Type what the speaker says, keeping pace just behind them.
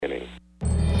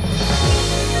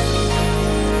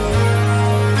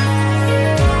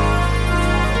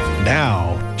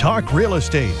Talk Real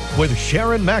Estate with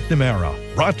Sharon McNamara.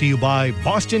 Brought to you by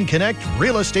Boston Connect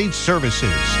Real Estate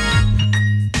Services.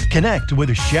 Connect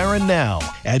with Sharon now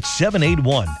at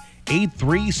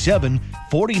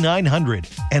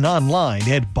 781-837-4900 and online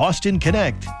at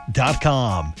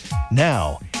bostonconnect.com.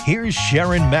 Now, here's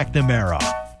Sharon McNamara.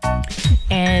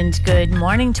 And good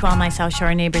morning to all my South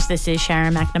Shore neighbors. This is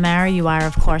Sharon McNamara. You are,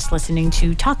 of course, listening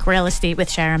to Talk Real Estate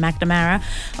with Sharon McNamara,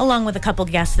 along with a couple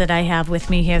guests that I have with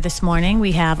me here this morning.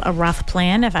 We have a rough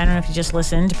plan. I don't know if you just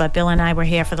listened, but Bill and I were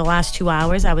here for the last 2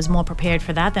 hours. I was more prepared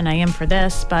for that than I am for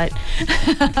this. But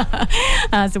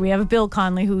so we have Bill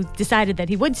Conley, who decided that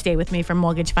he would stay with me from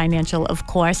Mortgage Financial, of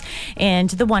course, and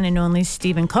the one and only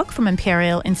Stephen Cook from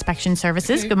Imperial Inspection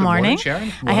Services. Hey, good morning, Sharon.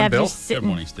 Good I morning, have Bill. you sitting. Good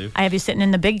morning, Steve. I have you sitting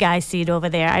in the big guy seat over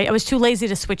there. I was too lazy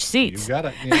to switch seats. You got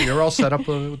it. You're all set up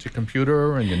with your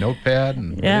computer and your notepad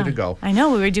and ready to go. I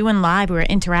know. We were doing live. We were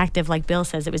interactive, like Bill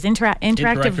says. It was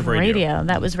interactive radio.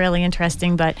 That was really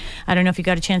interesting, but I don't know if you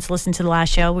got a chance to listen to the last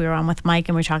show. We were on with Mike,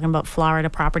 and we were talking about Florida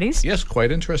properties. Yes,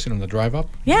 quite interesting on the drive up.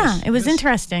 Yeah, Yes, it was yes.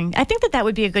 interesting. I think that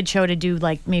would be a good show to do,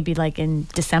 maybe in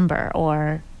December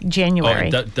or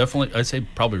January. Definitely. I'd say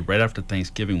probably right after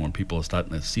Thanksgiving when people are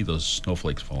starting to see those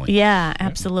snowflakes falling. Yeah,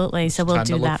 absolutely. So we'll Time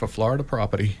do to look that. for Florida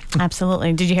property.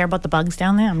 Absolutely. Did you hear about the bugs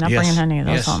down there? I'm not Yes, bringing any of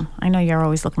those yes. home. I know you're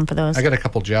always looking for those. I got a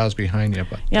couple jars behind you,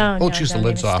 but Yeah, we'll no, choose the don't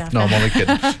lids need to off. stuff. No, I'm only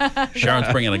kidding.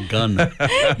 Sharon's bringing a gun.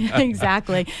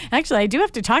 Exactly. Actually, I do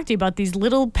have to talk to you about these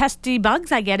little pesky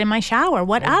bugs I get in my shower.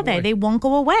 What are they? boy. They won't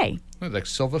go away. Like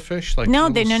silverfish? Like No,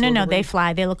 little no. silver They ring?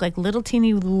 fly. They look like little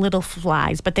teeny little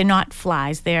flies, but they're not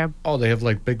flies. They're. Oh, they have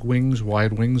like big wings,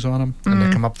 wide wings on them, and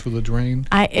they come up through the drain.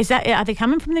 Are they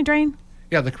coming from the drain?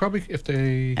 Yeah, they probably, if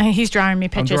they... He's drawing me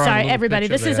pictures. drawing a Sorry, little everybody.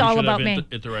 picture This is there. all Should about have me.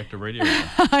 Interactive radio.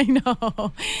 I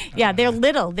know. Yeah, they're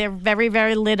little. They're very,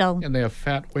 very little. And they have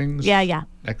fat wings. Yeah.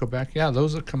 That go back. Yeah,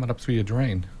 those are coming up through your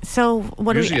drain. So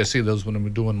what do Usually we? I see those when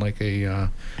I'm doing like a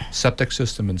septic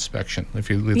system inspection. If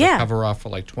you leave Yeah. the cover off for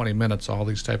like 20 minutes, all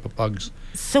these type of bugs.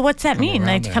 So what's that mean? around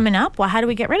Like there. coming up? Well, how do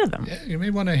we get rid of them? Yeah, you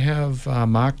may want to have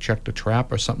Mark check the trap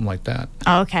or something like that.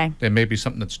 Oh, okay. There may be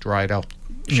something that's dried out.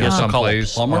 Should have called a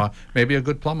someplace. plumber? Or maybe a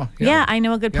good plumber. Yeah, I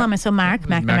know a good Yeah. plumber. So Mark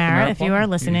Yeah, McNamara, if you plumber. are You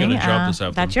listening, got a job this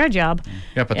afternoon. that's your job.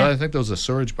 Yeah, but Yeah. I think those are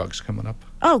surge bugs coming up.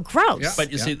 Oh, gross. Yeah.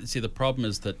 But you see, the problem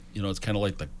is that it's kind of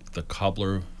like the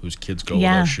cobbler whose kids go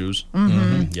Yeah. without shoes.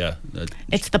 Mm-hmm. Yeah.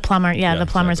 It's the plumber. Yeah, Yeah, the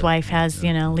plumber's exactly. wife has,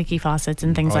 leaky faucets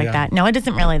and things Oh, like yeah. that. No, it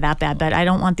isn't really that bad, but I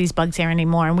don't want these bugs here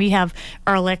anymore. And we have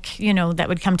Ehrlich, that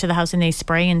would come to the house and they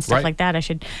spray and stuff Right. like that. I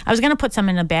was going to put some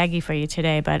in a baggie for you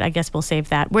today, but I guess we'll save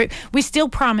that. We still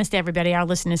promised everybody, our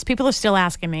listeners, people are still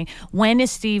asking me, when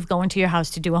is Steve going to your house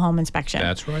to do a home inspection?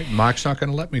 That's right. Mark's not going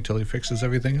to let me till he fixes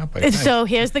everything up, I think. So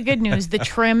here's the good news. The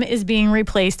trim is being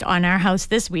replaced on our house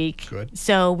this week. Good.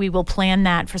 So we will plan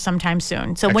that for sometime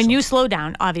soon. So when Excellent. you slow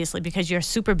down, obviously, because you're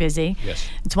super busy, Yes.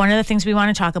 it's one of the things we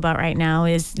want to talk about right now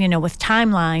is, with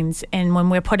timelines and when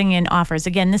we're putting in offers.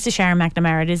 Again, this is Sharon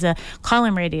McNamara. It is a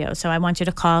call-in radio. So I want you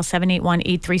to call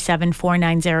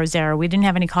 781-837-4900. We didn't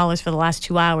have any callers for the last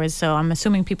 2 hours, so I'm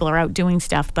assuming people are out doing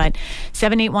stuff. But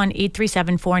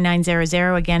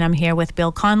 781-837-4900. Again, I'm here with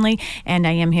Bill Conley, and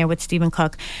I am here with Stephen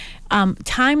Cook.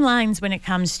 Timelines when it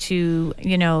comes to,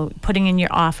 putting in your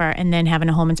offer and then having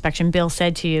a home inspection. Bill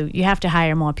said to you, you have to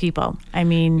hire more people. I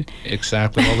mean,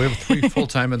 Exactly. Well, we have 3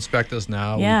 full-time inspectors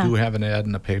now. Yeah. We do have an ad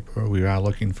in the paper. We are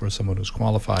looking for someone who's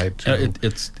qualified to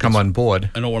It's come on board.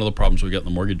 I know one of the problems we got in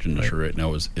the mortgage industry right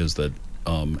now is that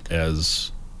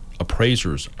as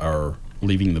appraisers are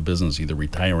leaving the business, either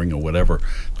retiring or whatever,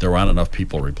 there aren't enough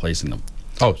people replacing them.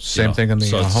 Oh, same thing in the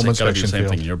so it's home gotta be inspection the same field.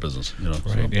 thing in your business.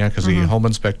 Right, yeah, because the home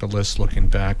inspector list looking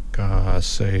back,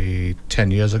 say, 10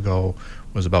 years ago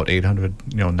was about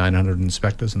 800, 900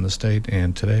 inspectors in the state,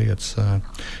 and today it's,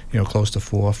 close to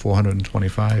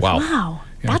 425. Wow. wow,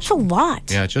 Yeah, that's a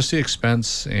lot. Yeah, just the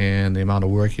expense and the amount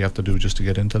of work you have to do just to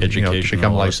get into the, to Education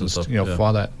become and all that licensed, stuff, yeah.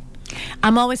 for that.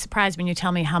 I'm always surprised when you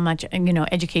tell me how much,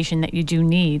 education that you do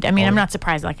need. I mean, I'm not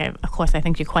surprised. Of course, I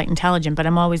think you're quite intelligent, but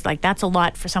I'm always like, that's a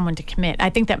lot for someone to commit. I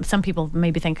think that some people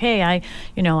maybe think, hey,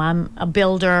 I'm a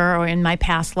builder, or in my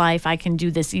past life, I can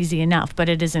do this easy enough, but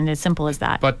it isn't as simple as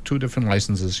that. But 2 different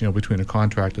licenses, between a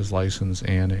contractor's license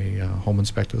and a home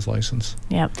inspector's license.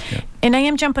 Yeah. And I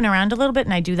am jumping around a little bit,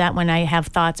 and I do that when I have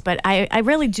thoughts, but I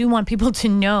really do want people to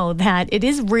know that it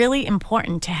is really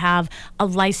important to have a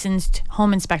licensed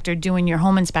home inspector doing your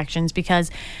home inspections, because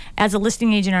as a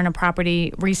listing agent on a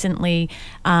property recently,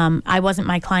 I wasn't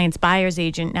my client's buyer's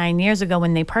agent 9 years ago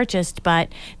when they purchased, but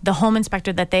the home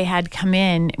inspector that they had come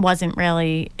in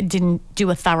didn't do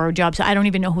a thorough job. So I don't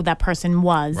even know who that person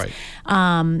was. Right.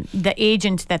 The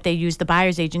agent that they used, the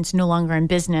buyer's agent's no longer in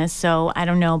business, so I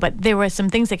don't know. But there were some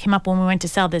things that came up when we went to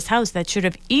sell this house that should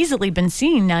have easily been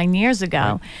seen 9 years ago.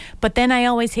 Right. But then I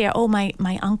always hear, oh,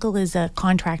 my uncle is a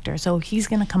contractor, so he's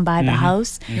going to come by the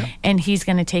house and he's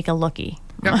going to take a lookie.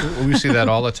 Yeah, we see that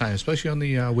all the time, especially on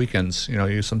the weekends.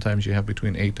 Sometimes you have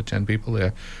between 8 to 10 people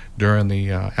there during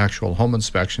the actual home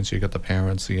inspections. You get the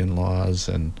parents, the in-laws,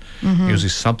 and usually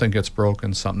something gets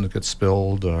broken, something gets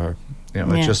spilled, or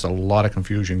it's just a lot of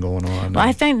confusion going on. Well,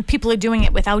 I think people are doing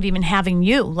it without even having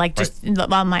you. Like,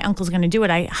 well, my uncle's going to do it.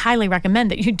 I highly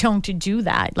recommend that you don't do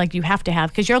that. Like, you have to have,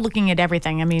 because you're looking at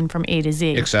everything. I mean, from A to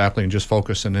Z. Exactly, and just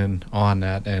focusing in on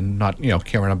that, and not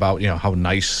caring about how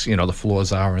nice the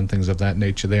floors are and things of that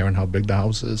nature there, and how big the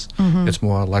house is. It's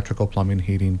more electrical, plumbing,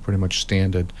 heating, pretty much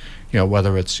standard.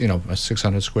 Whether it's a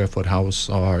 600 square foot house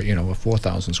or a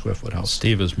 4,000 square foot house.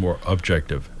 Steve is more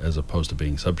objective as opposed to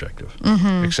being subjective.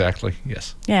 Exactly.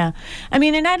 Yes. Yeah. I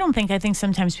mean, and I think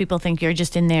sometimes people think you're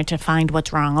just in there to find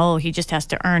what's wrong. Oh, he just has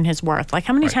to earn his worth. Like,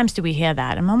 how many times do we hear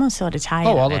that? I'm almost sort of tired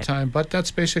of it. All the time. But that's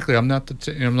basically, I'm not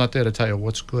there to tell you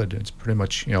what's good. It's pretty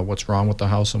much, what's wrong with the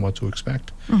house and what to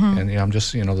expect. And I'm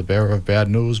just, the bearer of bad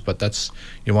news. But that's,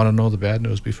 you want to know the bad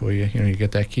news before you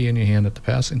get that key in your hand at the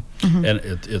passing. And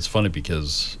it's funny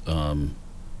because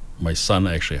my son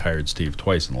actually hired Steve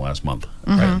twice in the last month.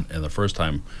 Right? And the first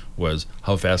time was,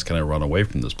 how fast can I run away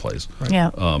from this place? Right.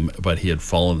 Yeah. But he had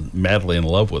fallen madly in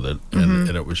love with it. And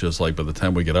it was just like, by the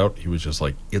time we get out, he was just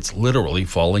like, it's literally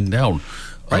falling down.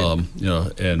 Right.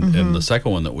 And the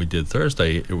second one that we did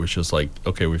Thursday, it was just like,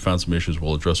 okay, we found some issues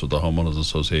we'll address with the homeowners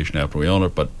association after we own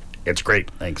it, but it's great,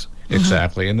 thanks.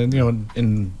 Exactly. And then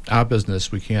in our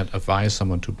business, we can't advise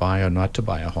someone to buy or not to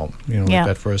buy a home. Like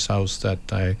that first house that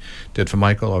I did for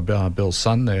Michael or Bill's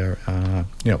son there,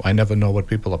 I never know what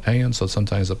people are paying, so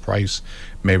sometimes the price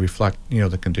may reflect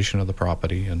the condition of the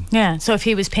property. And so if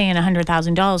he was paying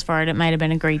 $100,000 for it, it might have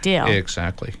been a great deal.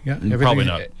 Exactly. Yeah. Probably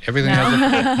not. Everything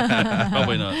has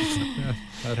Probably not.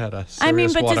 That had a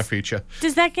serious water feature.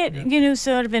 Does that get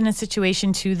sort of in a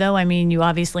situation too, though? I mean, you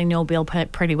obviously know Bill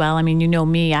pretty well. I mean, you know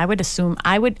me. I would assume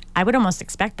I would almost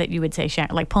expect that you would say,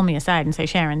 Sharon, like, pull me aside and say,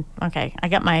 Sharon, okay, I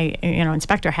got my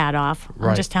inspector hat off.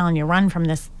 I'm just telling you, run from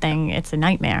this thing. It's a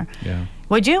nightmare. Yeah.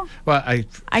 Would you? Well,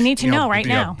 I need to know right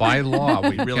now. By law,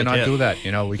 we really cannot do that.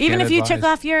 We even can't if you advise. took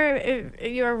off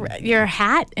your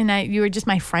hat and you were just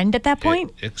my friend at that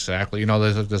point. Exactly.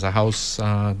 There's a house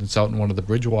that's out in one of the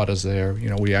Bridgewaters there.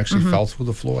 We actually fell through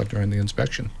the floor during the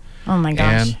inspection. Oh my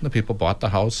gosh! And the people bought the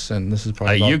house, and this is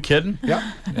probably. Are you kidding?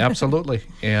 Yeah, absolutely.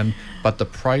 But the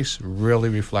price really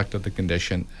reflected the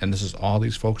condition, and this is all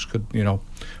these folks could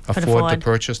afford to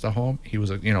purchase the home. He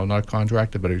was not a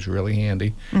contractor, but he was really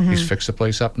handy. He's fixed the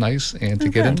place up nice, and to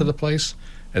get into the place,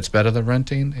 it's better than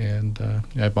renting. And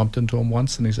I bumped into him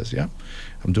once, and he says, "Yeah,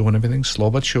 I'm doing everything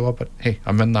slow but sure, but hey,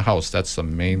 I'm in the house. That's the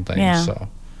main thing." Yeah. So.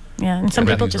 Yeah, and some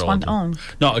people just want to own.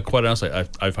 No, quite honestly,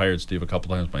 I've hired Steve a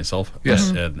couple times myself. Yes.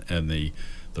 And the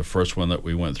first one that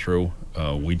we went through,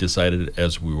 we decided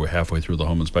as we were halfway through the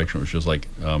home inspection, it was just like,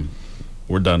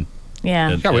 we're done.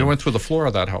 Yeah. We went through the floor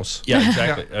of that house. Yeah,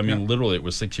 exactly. I mean, literally, it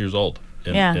was 6 years old.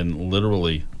 And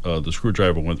literally, the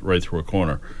screwdriver went right through a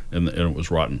corner, and it was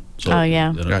rotten. So, oh, yeah.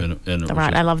 And the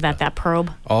rat. I love that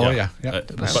probe. Oh, yeah.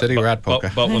 The city rat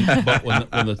poker. But when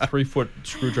the 3-foot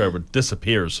screwdriver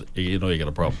disappears, you get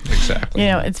a problem. Exactly.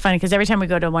 It's funny because every time we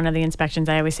go to one of the inspections,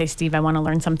 I always say, Steve, I want to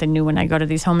learn something new when I go to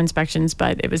these home inspections.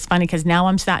 But it was funny because now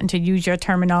I'm starting to use your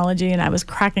terminology, and I was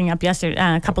cracking up yesterday.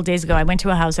 A couple days ago, I went to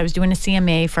a house. I was doing a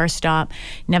CMA, first stop,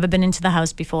 never been into the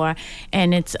house before.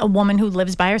 And it's a woman who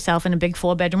lives by herself in a big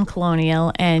 4-bedroom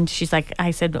colonial. And she's like,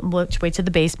 I said, let's wait to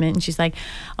the basement. And she's like,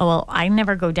 oh, well, I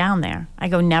never go down there. I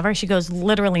go, never? She goes,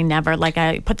 literally never. Like,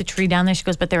 I put the tree down there. She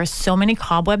goes, but there are so many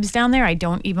cobwebs down there, I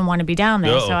don't even want to be down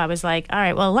there. So I was like, all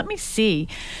right, well, let me see.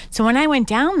 So when I went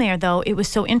down there, though, it was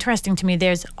so interesting to me.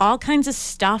 There's all kinds of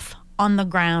stuff on the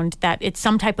ground that it's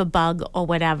some type of bug or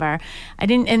whatever. And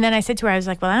then I said to her, I was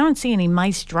like, well, I don't see any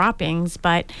mice droppings,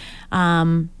 but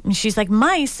she's like,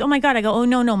 mice? Oh my God. I go, oh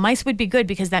no, mice would be good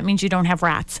because that means you don't have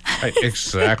rats. Right,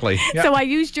 exactly. Yeah. So I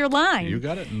used your line. You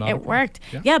got it. It worked.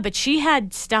 Yeah, but she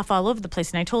had stuff all over the place,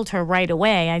 and I told her right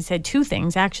away. I said 2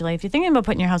 things, actually. If you're thinking about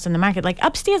putting your house on the market, like,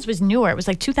 upstairs was newer. It was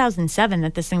like 2007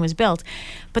 that this thing was built.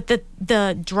 But the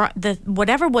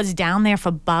whatever was down there for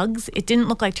bugs, it didn't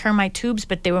look like termite tubes,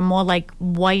 but they were more like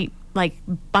white like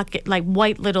bucket, like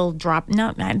white little drop.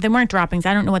 No, they weren't droppings.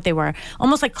 I don't know what they were.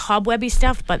 Almost like cobwebby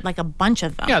stuff, but like a bunch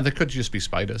of them. Yeah, they could just be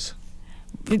spiders.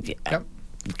 Yep.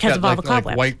 Because of all the cobwebs.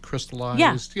 Like white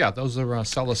crystallized. Yeah, those are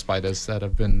cellar spiders that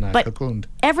have been cocooned.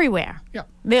 Everywhere. Yeah.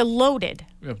 They're loaded.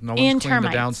 No and one's cleaned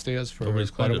termites. the downstairs for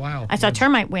quite a while. I saw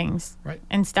termite wings. Right.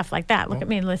 And stuff like that. Look at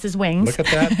me, this is wings. Look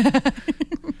at that.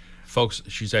 Folks,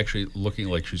 she's actually looking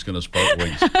like she's going to sprout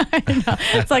wings.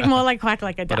 It's like more like quack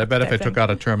like a duck. But I bet if I took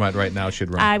out a termite right now, she'd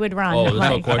run. I would run Oh, there's no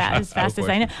like question. as fast No as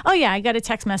I know. question. Oh yeah, I got a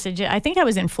text message. I think I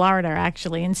was in Florida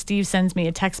actually, and Steve sends me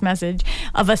a text message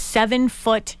of a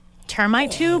 7-foot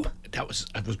termite tube. That was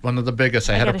one of the biggest.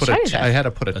 I had gotta to show you put this. I had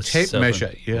to put a tape 7.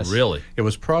 measure. Yes, Really? It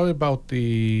was probably about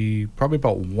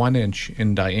 1 inch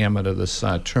in diameter. This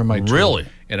termite tube. Really?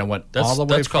 And it went That's, all the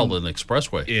way. that's called an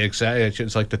expressway. Exactly.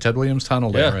 It's like the Ted Williams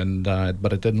Tunnel there, Yeah. and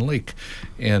but it didn't leak.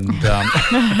 And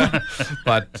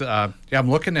but I'm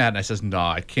looking at it, and I says, no,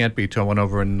 I can't be. So I went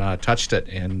over and touched it,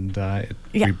 and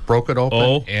we broke it open.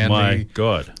 Oh, and my the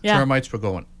God. Yeah. termites were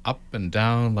going up and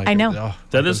down. Like I know.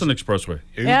 That is an expressway.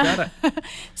 You Yeah. got it.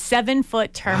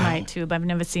 7-foot termite tube. I've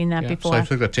never seen that Yeah, before. So I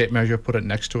took the tape measure, put it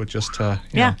next to it, just to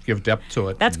Yeah. give depth to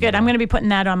it. That's and, good. I'm going to be putting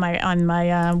that on my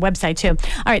website too.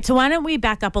 All right. So why don't we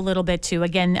back up a little bit too?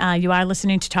 Again, you are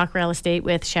listening to Talk Real Estate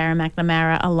with Sharon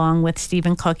McNamara, along with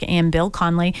Stephen Cook and Bill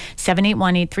Conley.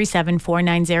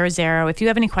 781-837-4900. If you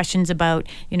have any questions about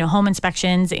home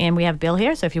inspections, and we have Bill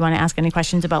here, so if you want to ask any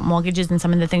questions about mortgages and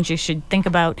some of the things you should think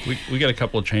about. We got a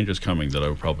couple of changes coming that I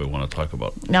would probably want to talk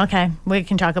about. Okay, we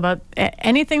can talk about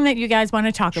anything that you guys want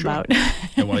to talk about.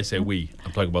 And when I say we,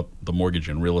 I'm talking about the mortgage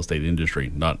and real estate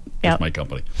industry, not Yep. just my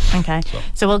company. Okay.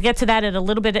 So we'll get to that at a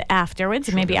little bit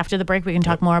afterwards. Maybe after the break we can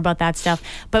talk more about that stuff.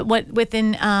 But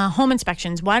within home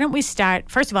inspections, why don't we start,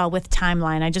 first of all, with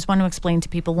timeline? I just want to explain to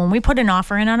people, when we put an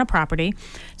offer in on a property,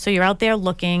 so you're out there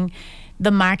looking,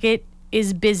 the market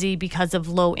is busy because of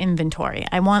low inventory.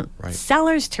 I want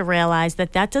sellers to realize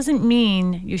that doesn't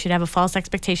mean you should have a false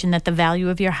expectation that the value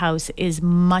of your house is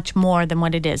much more than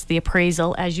what it is. The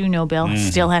appraisal, as you know, Bill,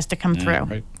 still has to come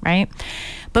through, right?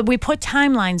 But we put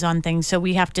timelines on things, so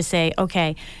we have to say,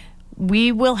 okay,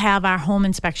 we will have our home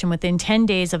inspection within 10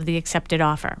 days of the accepted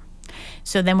offer.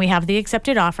 So then we have the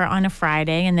accepted offer on a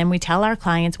Friday, and then we tell our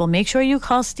clients, well, make sure you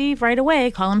call Steve right away,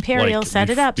 call Imperial, set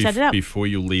it up. Before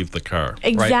you leave the car.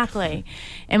 Exactly.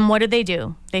 And what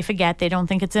do? They forget. They don't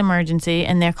think it's an emergency,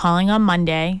 and they're calling on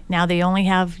Monday. Now they only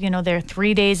have, they're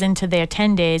 3 days into their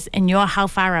 10 days, and you're how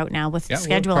far out now with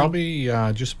scheduling? We're probably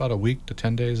just about a week to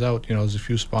 10 days out. There's a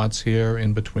few spots here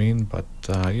in between, but,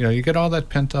 you get all that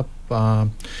pent up,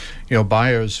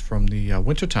 buyers from the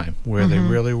wintertime where they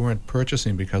really weren't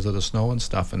purchasing because of the snow and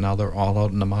stuff, and now they're all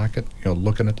out in the market,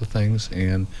 looking at the things,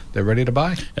 and they're ready to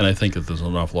buy. And I think that there's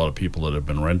an awful lot of people that have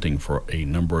been renting for a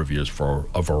number of years for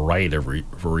a variety of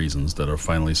reasons that are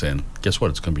finally saying, guess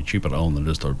what, it's going to be cheaper to own than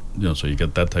just to, so you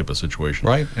get that type of situation.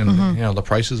 Right, and the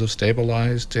prices have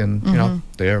stabilized, and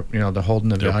they're they're holding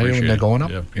the value and they're going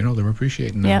up. Yeah. They're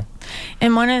appreciating them. Yep.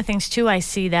 And one of the things too I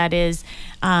see that is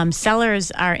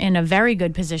sellers are in a very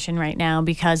good position right now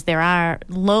because there are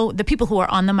the people who are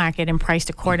on the market and priced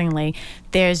accordingly.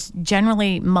 There's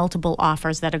generally multiple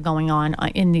offers that are going on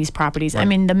in these properties. Right. I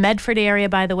mean, the Medford area,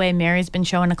 by the way, Mary's been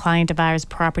showing a client of ours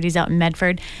properties out in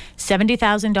Medford,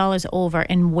 $70,000 over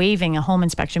and waiving a home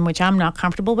inspection, which I'm not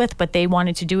comfortable with, but they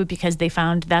wanted to do it because they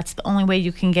found that's the only way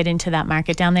you can get into that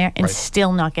market down there and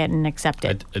still not getting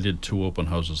accepted. I did 2 open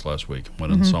houses last week,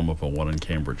 one in Somerville, one in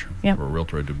Cambridge, Yep. for a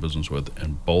realtor I do business with,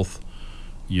 and both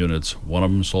units, one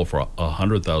of them sold for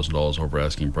 $100,000 over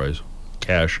asking price,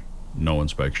 cash, no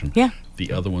inspection. Yeah.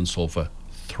 The other one sold for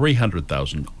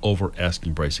 $300,000 over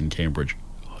asking price in Cambridge,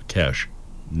 cash,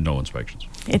 no inspections.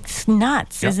 It's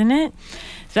nuts, isn't it?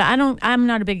 So I'm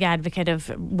not a big advocate of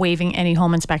waiving any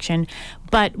home inspection,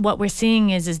 but what we're seeing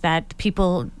is that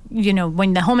people,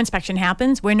 when the home inspection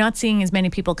happens, we're not seeing as many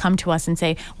people come to us and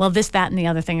say, well, this, that, and the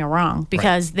other thing are wrong,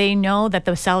 because they know that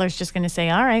the seller's just going to say,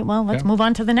 all right, well, let's move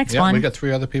on to the next one. We got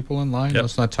 3 other people in line.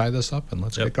 Let's not tie this up and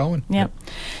let's get going. Yep.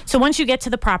 So once you get to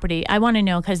the property, I want to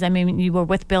know, because you were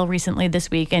with Bill recently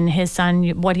this week, and his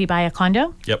son, what, he buy a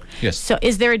condo? Yep. Yes. So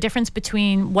is there a difference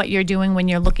between what you're doing when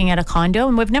you're looking at a condo,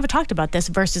 and we've never talked about this,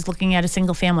 versus looking at a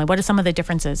single family? What are some of the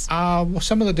differences? Well,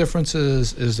 some of the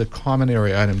differences is the common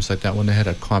area items, like that when they had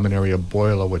a common area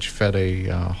boiler which fed a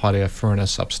hot air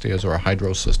furnace upstairs or a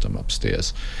hydro system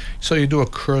upstairs. So you do a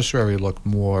cursory look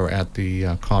more at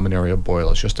the common area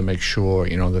boilers just to make sure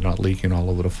they're not leaking all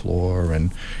over the floor,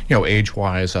 and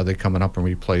age-wise, are they coming up in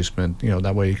replacement?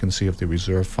 That way you can see if the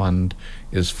reserve fund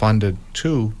is funded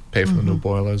to pay for the new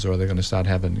boilers, or they're going to start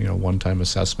having, one-time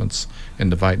assessments and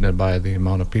dividing it by the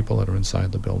amount of people that are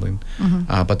inside the building.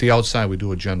 But the outside, we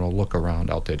do a general look around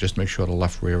out there, just make sure the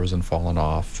left rear isn't falling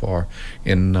off. Or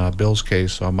in Bill's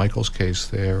case or Michael's case,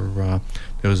 there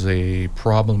was a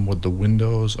problem with the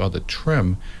windows or the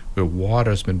trim where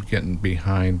water's been getting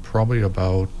behind probably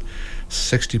about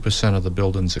 60% of the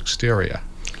building's exterior.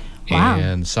 Wow.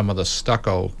 And some of the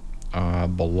stucco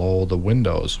below the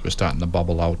windows were starting to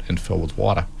bubble out and fill with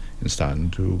water and starting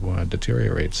to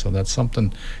deteriorate. So that's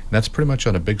something, that's pretty much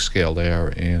on a big scale there,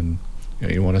 and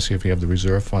you want to see if you have the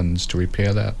reserve funds to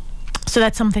repair that. So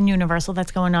that's something universal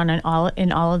that's going on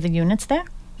in all of the units there?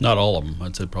 Not all of them.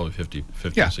 I'd say probably 50,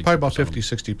 Yeah, 60%. probably about 50,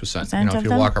 60%. If of you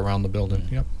them? walk around the building,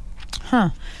 yep. Huh.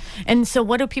 And so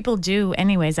what do people do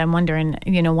anyways? I'm wondering,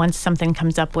 once something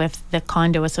comes up with the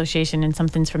condo association and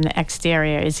something's from the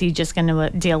exterior, is he just going to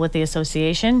deal with the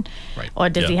association? Right. Or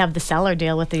does he Yeah. have the seller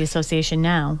deal with the association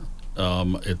now?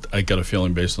 I got a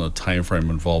feeling based on the time frame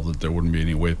involved that there wouldn't be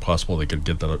any way possible they could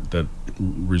get that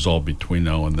resolved between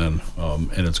now and then,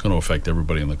 and it's going to affect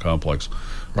everybody in the complex.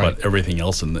 Right. But everything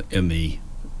else in the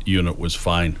unit was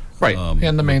fine. Right,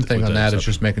 and the main thing with on that is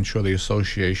exception. just making sure the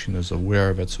association is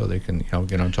aware of it, so they can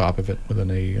get on top of it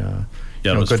within a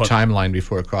it was good fun- timeline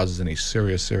before it causes any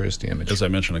serious damage. As I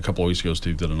mentioned a couple of weeks ago,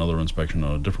 Steve did another inspection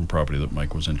on a different property that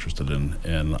Mike was interested in,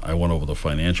 and I went over the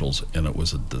financials, and it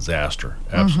was a disaster,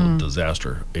 absolute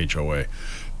disaster, HOA.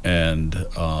 And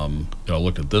I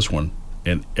looked at this one,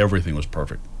 and everything was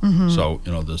perfect. So,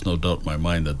 there's no doubt in my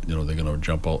mind that, they're going to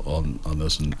jump out on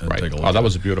this and Right. take a look Oh, at that it.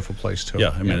 was a beautiful place too.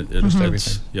 Yeah, I mean, Just it's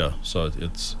everything. yeah. So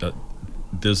it's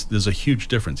there's a huge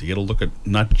difference. You got to look at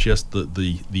not just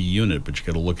the unit, but you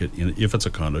got to look at, if it's a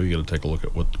condo, you got to take a look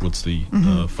at what's the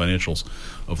financials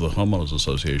of the homeowners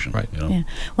association. Right. Yeah.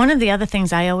 One of the other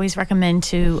things I always recommend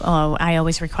I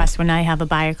always request when I have a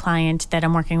buyer client that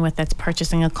I'm working with that's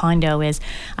purchasing a condo is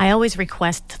I always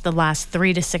request the last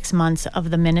 3 to 6 months of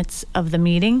the minutes of the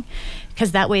meeting,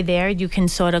 because that way there you can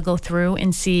sort of go through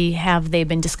and see, have they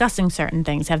been discussing certain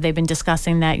things? Have they been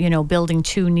discussing that, building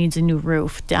 2 needs a new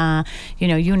roof?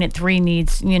 Unit 3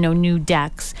 needs, new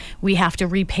decks. We have to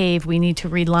repave. We need to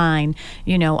reline.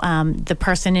 The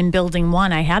person in building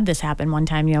 1, I had this happen one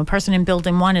time, a person in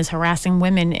building 1 is harassing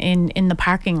women in the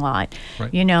parking lot,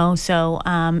 Right. So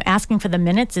asking for the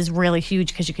minutes is really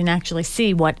huge, because you can actually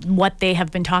see what they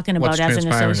have been talking about What's as an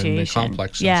transpiring association. in the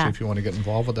complex, and see if you want to get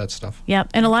involved with that stuff. Yep,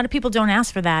 and a lot of people don't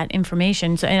ask for that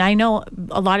information. So, and I know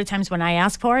a lot of times when I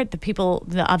ask for it, the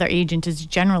other agent is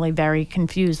generally very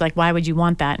confused. Like, why would you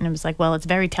want that? And I was like, well, it's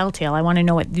very telltale. I want to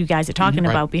know what you guys are talking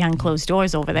Right. about behind closed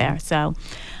doors over there. So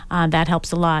that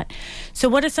helps a lot. So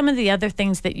what are some of the other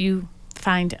things that you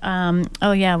find?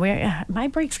 My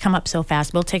breaks come up so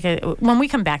fast. We'll take when we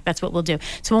come back, that's what we'll do.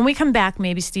 So when we come back,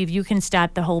 maybe Steve, you can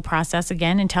start the whole process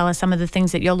again and tell us some of the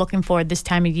things that you're looking for this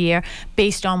time of year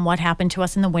based on what happened to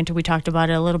us in the winter. We talked about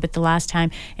it a little bit the last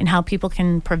time, and how people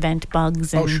can prevent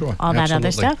bugs and Sure. all that other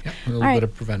Absolutely. stuff. Yep. A little All right. bit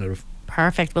of preventative.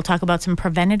 Perfect. We'll talk about some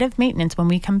preventative maintenance when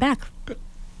we come back.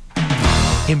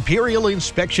 Imperial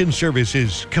Inspection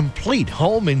Services, complete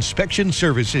home inspection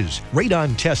services.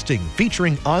 Radon testing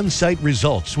featuring on-site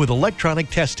results with electronic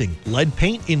testing, lead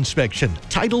paint inspection,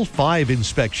 Title V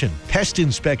inspection, pest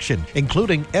inspection,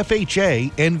 including FHA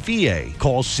and VA.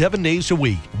 Call 7 days a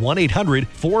week,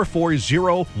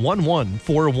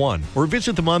 1-800-440-1141, or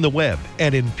visit them on the web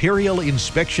at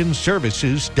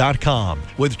imperialinspectionservices.com.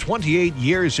 With 28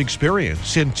 years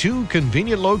experience in 2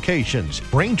 convenient locations,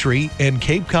 Braintree and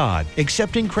Cape Cod,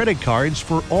 accepting credit cards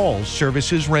for all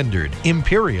services rendered.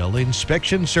 Imperial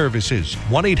Inspection Services,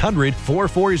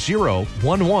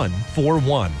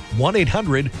 1-800-440-1141,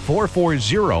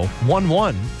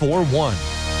 1-800-440-1141.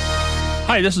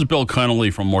 Hi, this is Bill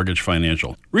Connolly from Mortgage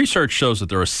Financial. Research shows that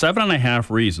there are 7.5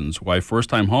 reasons why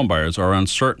first-time homebuyers are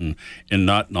uncertain and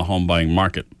not in the home buying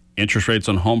market. Interest rates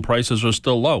on home prices are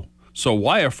still low. So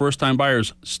why are first-time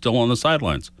buyers still on the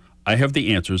sidelines? I have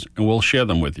the answers, and we'll share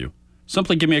them with you.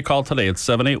 Simply give me a call today at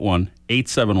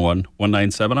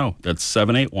 781-871-1970. That's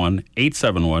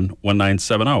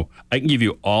 781-871-1970. I can give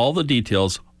you all the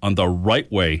details on the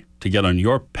right way to get on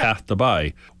your path to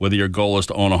buy, whether your goal is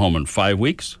to own a home in 5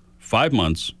 weeks, 5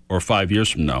 months, or 5 years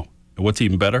from now. And what's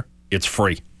even better? It's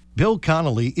free. Bill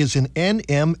Connolly is an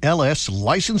NMLS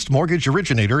licensed mortgage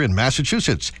originator in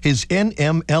Massachusetts. His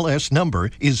NMLS number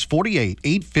is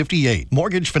 48858.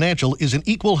 Mortgage Financial is an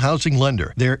equal housing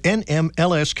lender. Their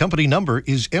NMLS company number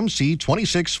is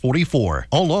MC2644.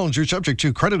 All loans are subject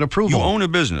to credit approval. You own a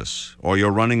business, or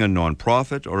you're running a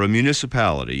nonprofit or a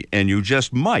municipality, and you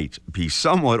just might be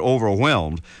somewhat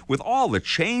overwhelmed with all the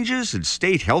changes in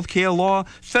state healthcare law,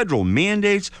 federal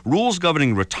mandates, rules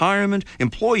governing retirement,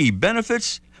 employee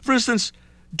benefits. For instance,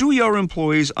 do your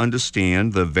employees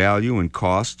understand the value and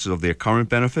costs of their current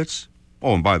benefits?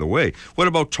 Oh, and by the way, what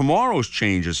about tomorrow's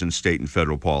changes in state and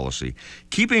federal policy?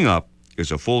 Keeping up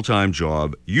is a full-time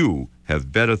job. You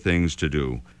have better things to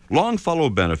do.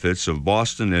 Longfellow Benefits of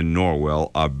Boston and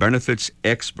Norwell are benefits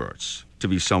experts. To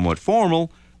be somewhat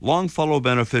formal, Longfellow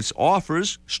Benefits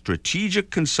offers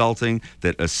strategic consulting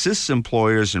that assists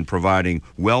employers in providing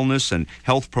wellness and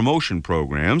health promotion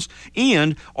programs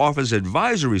and offers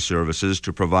advisory services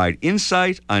to provide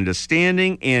insight,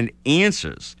 understanding, and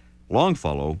answers.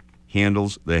 Longfellow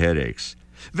handles the headaches.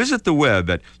 Visit the web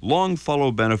at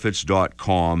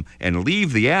longfellowbenefits.com and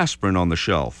leave the aspirin on the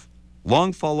shelf.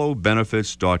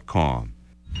 longfellowbenefits.com.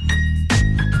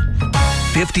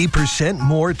 50%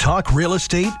 more Talk Real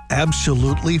Estate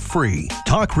absolutely free.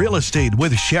 Talk Real Estate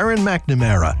with Sharon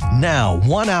McNamara. Now,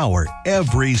 1 hour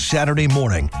every Saturday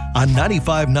morning on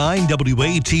 95.9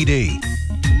 WATD.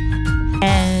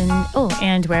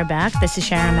 And we're back. This is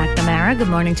Sharon McNamara. Good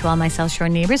morning to all my South Shore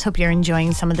neighbors. Hope you're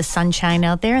enjoying some of the sunshine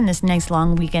out there and this nice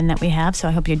long weekend that we have. So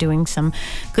I hope you're doing some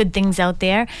good things out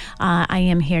there. I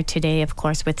am here today, of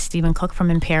course, with Stephen Cook from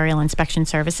Imperial Inspection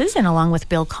Services and along with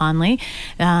Bill Conley,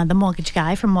 the mortgage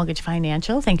guy from Mortgage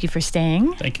Financial. Thank you for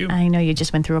staying. Thank you. I know you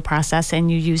just went through a process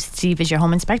and you used Steve as your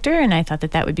home inspector, and I thought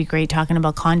that would be great talking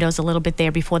about condos a little bit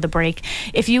there before the break.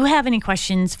 If you have any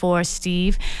questions for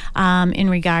Steve in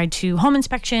regard to home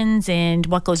inspections and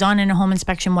what goes on in a home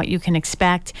inspection, what you can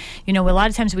expect. You know, a lot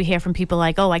of times we hear from people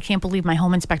like, oh, I can't believe my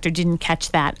home inspector didn't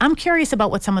catch that. I'm curious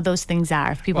about what some of those things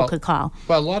are, if people could call.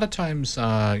 Well, a lot of times,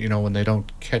 when they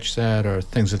don't catch that or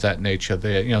things of that nature,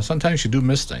 sometimes you do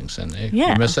miss things, and if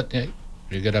you miss it,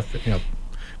 you got to,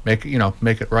 make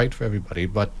it right for everybody.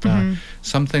 But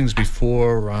some things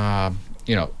before,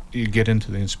 you get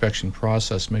into the inspection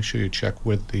process, make sure you check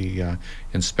with the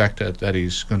inspector that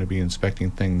he's going to be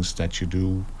inspecting things that you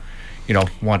do,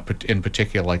 want in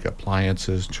particular, like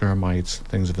appliances, termites,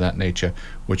 things of that nature,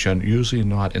 which are usually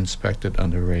not inspected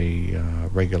under a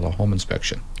regular home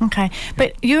inspection. Okay,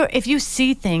 but if you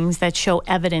see things that show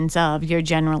evidence of, you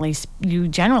generally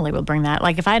will bring that.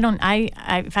 Like if I don't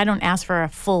ask for a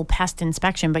full pest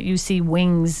inspection, but you see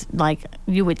wings, like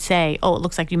you would say, oh, it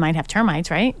looks like you might have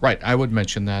termites, right? Right, I would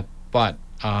mention that, but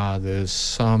there's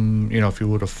some, if you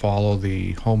were to follow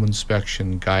the home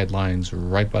inspection guidelines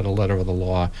right by the letter of the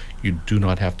law, you do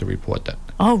not have to report that.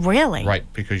 Oh, really? Right,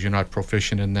 because you're not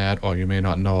proficient in that, or you may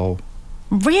not know.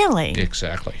 Really?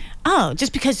 Exactly. Oh,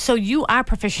 just because, so you are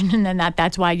proficient in that,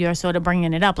 that's why you're sort of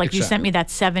bringing it up. Like you sent me that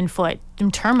 7-foot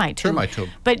termite tube. Termite tube.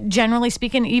 But generally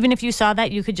speaking, even if you saw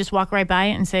that, you could just walk right by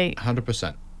it and say...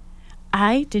 100%.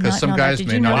 I did not know that.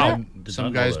 Did you know that?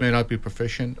 Some guys may not be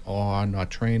proficient or not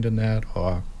trained in that,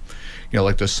 or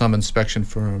like there's some inspection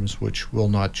firms which will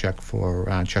not check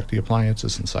the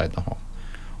appliances inside the home.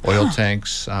 Oil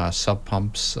tanks, sub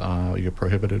pumps, you're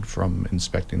prohibited from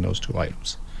inspecting those two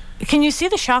items. Can you see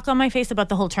the shock on my face about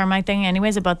the whole termite thing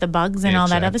anyways, about the bugs and all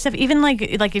that other stuff? Even like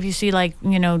if you see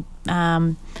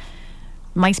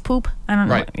mice poop? I don't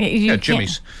know. Right.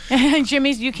 Jimmy's.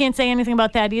 Jimmy's, you can't say anything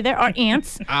about that either. Or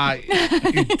ants.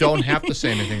 You don't have to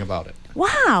say anything about it.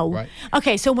 Wow. Right.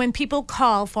 Okay, so when people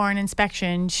call for an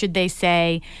inspection, should they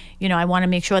say, I want to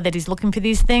make sure that he's looking for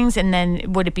these things, and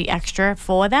then would it be extra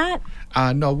for that?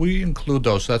 No, we include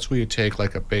those. So that's where you take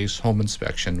like a base home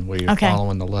inspection where you're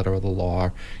following the letter of the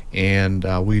law, and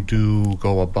we do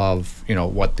go above,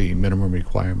 what the minimum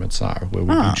requirements are, where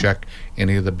we do check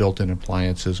any of the built-in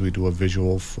appliances. We do a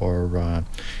visual for,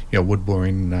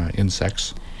 wood-boring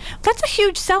insects. That's a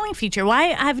huge selling feature.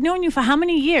 Why? I've known you for how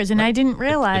many years, and I didn't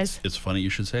realize. It's funny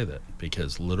you should say that,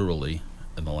 because literally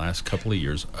in the last couple of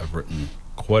years, I've written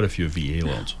quite a few VA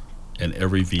loans, and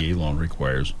every VA loan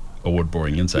requires a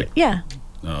wood-boring insect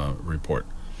report.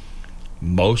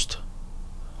 Most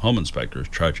home inspectors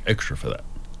charge extra for that,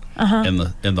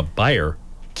 and the buyer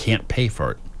can't pay for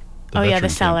it. The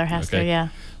seller has to.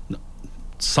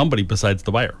 Somebody besides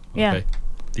the buyer. Okay?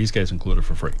 These guys include it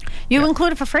for free. You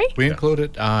include it for free? We include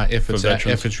it if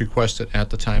veterans. it's requested at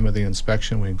the time of the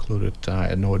inspection. We include it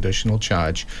at no additional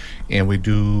charge, and we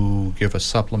do give a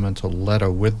supplemental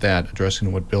letter with that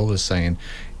addressing what Bill is saying.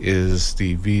 Is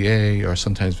the VA or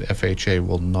sometimes FHA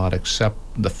will not accept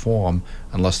the form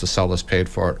unless the seller's paid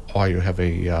for it, or you have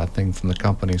a thing from the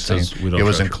company saying Says we don't it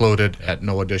was charge you. included at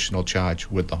no additional charge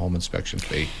with the home inspection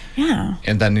fee. Yeah.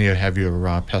 And then you have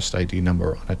your pest ID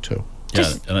number on it too.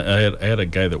 Yeah, and I had a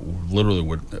guy that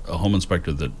literally a home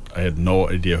inspector that I had no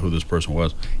idea who this person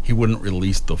was. He wouldn't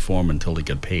release the form until he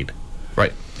got paid.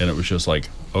 Right. And it was just like,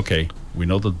 okay, we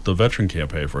know that the veteran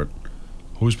can't pay for it.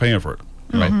 Who's paying for it?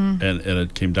 Right. And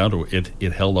it came down to it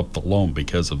held up the loan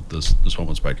because of this home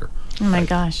inspector. Oh my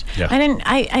gosh. Yeah.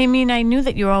 I mean, I knew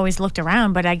that you always looked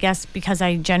around, but I guess because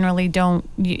I generally don't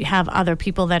have other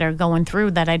people that are going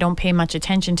through that, I don't pay much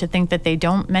attention to think that they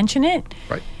don't mention it.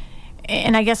 Right.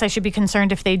 And I guess I should be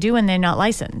concerned if they do and they're not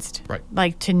licensed. Right.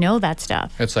 Like to know that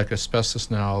stuff. It's like asbestos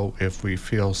now. If we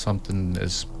feel something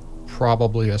is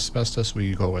probably asbestos,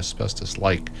 we go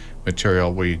asbestos-like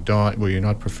material. Where you're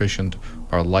not proficient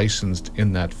or licensed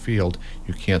in that field,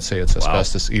 you can't say it's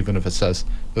asbestos, even if it says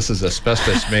this is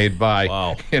asbestos made by,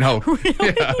 Wow. yeah,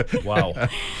 Wow.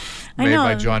 I made know.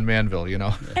 by John Manville,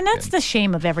 And that's the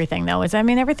shame of everything, though, is, I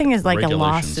mean, everything is like a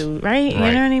Regulations. lawsuit, right? You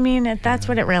Right. know what I mean? That's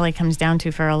what it really comes down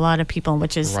to for a lot of people,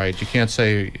 which is, Right. You can't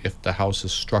say if the house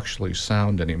is structurally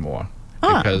sound anymore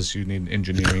Ah. because you need an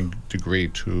engineering degree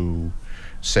to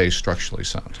say structurally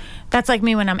sound. that's like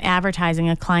me when I'm advertising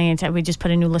a client. We just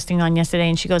put a new listing on yesterday,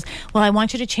 and she goes, well, I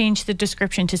want you to change the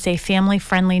description to say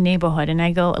family-friendly neighborhood. And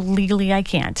I go, legally, I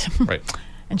can't. Right.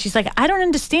 And she's like, I don't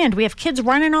understand. We have kids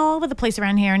running all over the place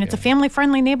around here, and it's a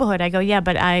family-friendly neighborhood. I go, yeah,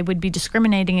 but I would be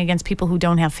discriminating against people who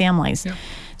don't have families. Yeah.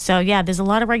 So, yeah, there's a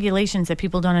lot of regulations that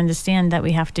people don't understand that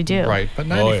we have to do. Right, but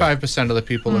Oh, yeah. 95% of the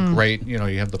people are great. You know,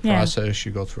 you have the Yeah. process,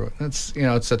 you go through it. It's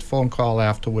it's that phone call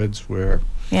afterwards where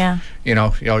Yeah. you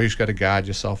always got to guard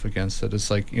yourself against it.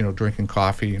 It's like drinking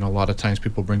coffee. A lot of times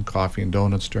people bring coffee and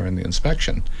donuts during the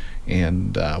inspection,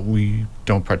 and we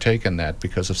don't partake in that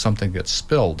because if something gets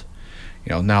spilled,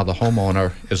 now the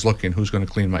homeowner is looking who's going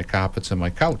to clean my carpets and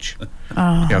my couch.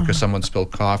 Because someone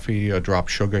spilled coffee or dropped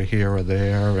sugar here or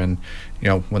there, and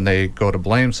when they go to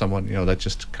blame someone, that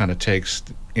just kind of takes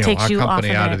Takes our you off company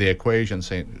of out it. of the equation,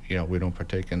 saying we don't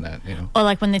partake in that. Or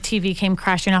like when the TV came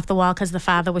crashing off the wall because the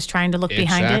father was trying to look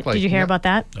behind it. Exactly. Did you hear Yeah. about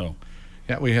that? Oh.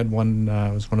 Yeah, we had one.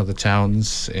 It was one of the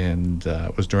towns, and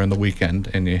it was during the weekend,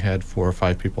 and you had 4 or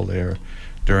 5 people there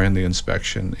during the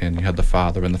inspection, and you had the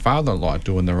father and the father-in-law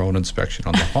doing their own inspection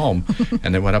on the home,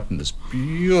 and they went up in this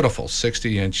beautiful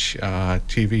 60-inch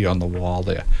TV on the wall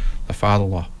there. The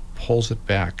father-in-law pulls it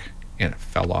back, and it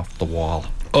fell off the wall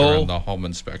during the home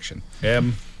inspection.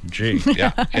 MG.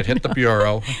 Yeah, it hit the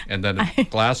bureau, and then the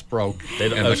glass broke,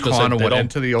 and I was the gonna say, corner they went don't-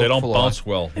 into the oak They don't floor. bounce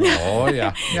well. Oh,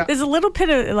 yeah. Yeah. There's a little bit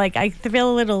of like I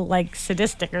feel a little like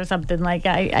sadistic or something. Like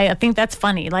I think that's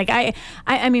funny. Like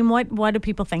I mean, what are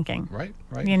people thinking? Right.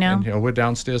 You know? And, we're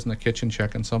downstairs in the kitchen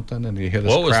checking something, and you hear this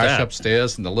What was crash that?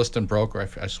 upstairs, and the listing broke.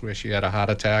 I swear she had a heart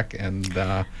attack, and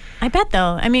I bet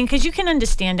though. I mean, because you can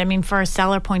understand. I mean, for a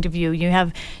seller point of view, you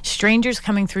have strangers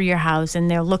coming through your house and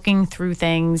they're looking through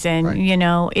things, and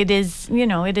Right. it is.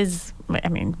 I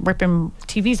mean, ripping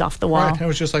TVs off the wall. right. It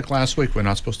was just like last week. We're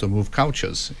not supposed to move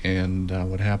couches, and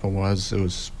what happened was it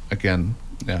was again,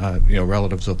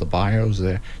 relatives of the buyer was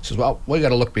there. He says, "Well, we got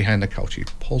to look behind the couch." He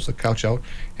pulls the couch out,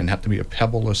 and had to be a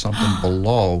pebble or something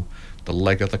below the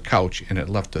leg of the couch, and it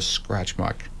left a scratch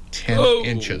mark 10 Oh.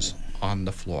 inches on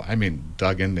the floor. I mean,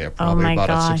 dug in there, probably my about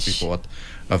gosh. a 64th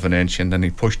of an inch, and then he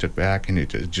pushed it back, and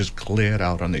it just cleared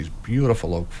out on these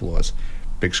beautiful oak floors.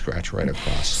 Big scratch right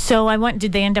across. So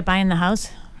did they end up buying the house?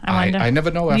 I wonder. I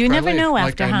never know after You I never leave. know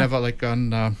Like after, I huh? never, like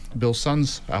on Bill's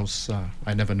son's house,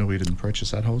 I never knew he didn't purchase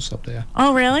that house up there.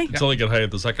 Oh, really? Until he got hired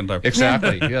the second time.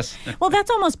 Exactly, yes. Well, that's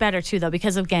almost better too, though,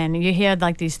 because again, you hear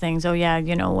like these things. Oh, yeah,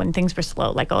 when things were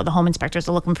slow, like the home inspectors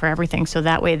are looking for everything, so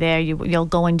that way you'll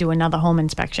go and do another home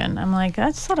inspection. I'm like,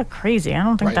 that's sort of crazy. I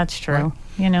don't think Right, that's true.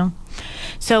 right.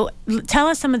 So tell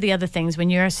us some of the other things when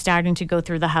you're starting to go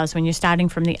through the house, when you're starting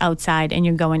from the outside and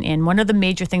you're going in. What are the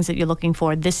major things that you're looking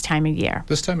for this time of year?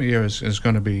 This time of year is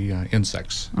going to be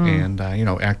insects and,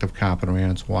 active carpet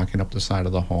ants walking up the side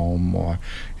of the home, or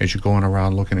as you're going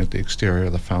around looking at the exterior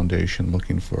of the foundation,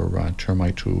 looking for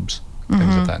termite tubes,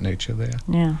 things of that nature there.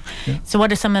 Yeah. So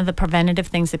what are some of the preventative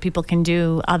things that people can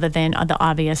do other than the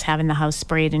obvious having the house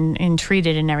sprayed and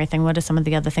treated and everything? What are some of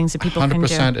the other things that people can do?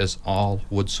 100% is all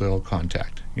wood soil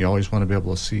contact. You always want to be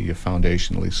able to see your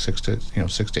foundation at least 6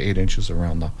 to 8 inches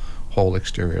around the whole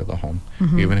exterior of the home.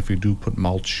 Even if you do put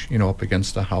mulch, up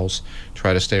against the house,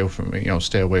 try to stay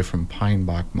away from pine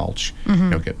bark mulch.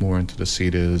 Get more into the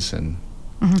cedars and.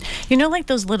 Like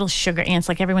those little sugar ants,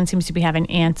 like everyone seems to be having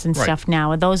ants and stuff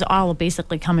now. Are those all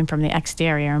basically coming from the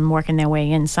exterior and working their way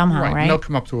in somehow, right? And they'll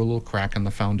come up to a little crack in the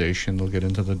foundation. They'll get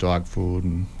into the dog food,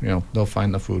 and they'll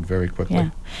find the food very quickly. Yeah.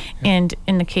 And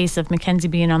in the case of Mackenzie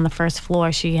being on the first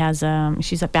floor, she has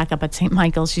she's back up at St.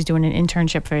 Michael's. She's doing an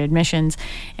internship for admissions,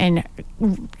 and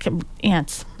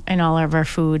ants in all of her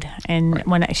food. And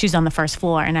when she's on the first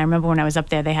floor, and I remember when I was up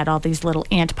there, they had all these little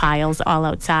ant piles all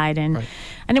outside, and I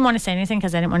didn't want to say anything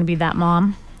because I didn't want to be that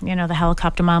mom, the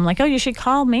helicopter mom, like, oh, you should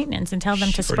call maintenance and tell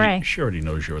them to spray. She already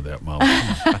knows you're that mom.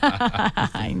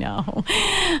 I know.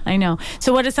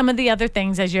 So what are some of the other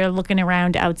things as you're looking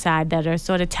around outside that are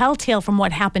sort of telltale from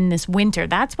what happened this winter?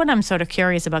 That's what I'm sort of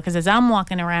curious about, because as I'm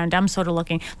walking around, I'm sort of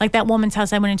looking, like that woman's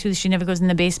house I went into, she never goes in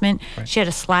the basement. She had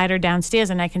a slider downstairs,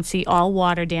 and I can see all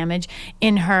water damage.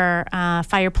 In her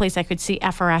fireplace, I could see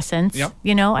effervescence. Yep.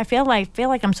 I feel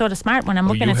like I'm sort of smart when I'm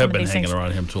looking at some of these things. You have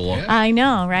been hanging around him too long. Yeah. I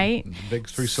know, right? Big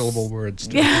 3-syllable words.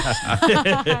 But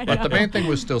the main thing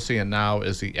we're still seeing now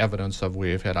is the evidence of where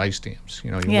you've had ice dams.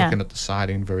 You're looking at the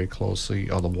siding very closely,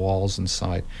 or the walls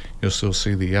inside. You'll still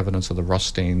see the evidence of the rust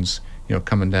stains,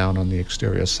 coming down on the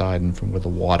exterior side and from where the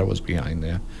water was behind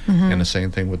there. And the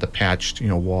same thing with the patched,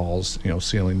 walls,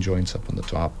 ceiling joints up on the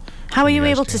top. How are you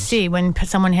able to see when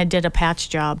someone did a patch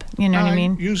job? You know what I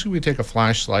mean? Usually we take a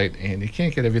flashlight, and you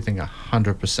can't get everything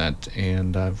 100%.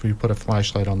 And if you put a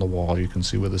flashlight on the wall, you can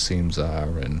see where the seams are,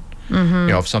 and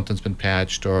if something's been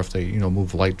patched, or if they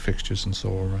move light fixtures and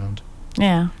so around.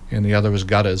 Yeah. And the other is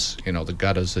gutters. The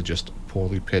gutters are just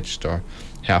poorly pitched or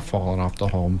half fallen off the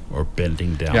home. Or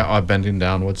bending down. Yeah, or bending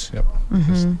downwards. Yep.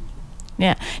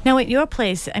 Yeah. Now, at your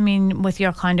place, with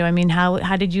your condo,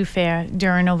 how did you fare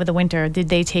over the winter? Did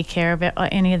they take care of it, or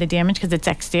any of the damage? Because it's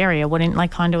exterior.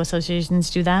 Wouldn't condo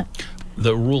associations do that?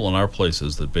 The rule in our place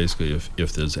is that basically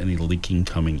if there's any leaking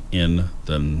coming in,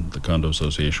 then the condo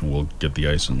association will get the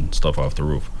ice and stuff off the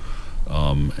roof.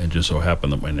 It just so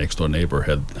happened that my next door neighbor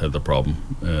had the problem,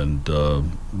 and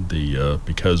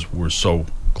because we're so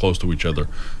close to each other,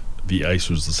 the ice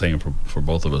was the same for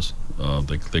both of us.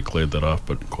 They cleared that off,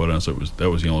 but quite honestly, that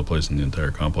was the only place in the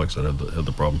entire complex that had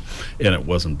the problem, and it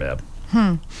wasn't bad.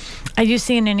 Are you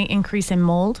seeing any increase in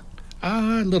mold?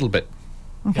 A little bit.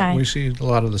 Okay. Yeah, we see a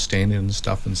lot of the staining and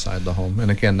stuff inside the home, and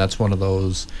again, that's one of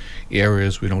those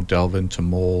areas we don't delve into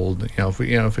mold. If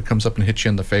it comes up and hits you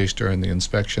in the face during the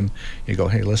inspection, you go,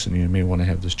 hey, listen, you may want to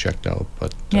have this checked out,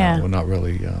 but we're not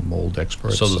really mold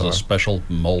experts. So there's a special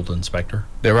mold inspector?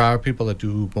 There are people that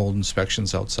do mold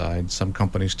inspections outside. Some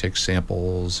companies take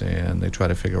samples and they try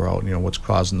to figure out what's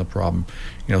causing the problem.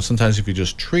 Sometimes if you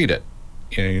just treat it,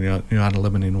 you're not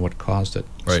eliminating what caused it.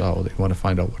 Right. So they want to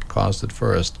find out what caused it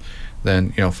first.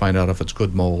 Then find out if it's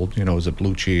good mold. Is it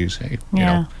blue cheese? Hey,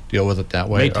 deal with it that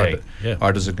way.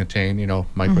 Or does it contain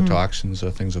mycotoxins or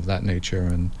things of that nature?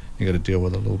 And you got to deal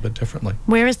with it a little bit differently.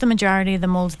 Where is the majority of the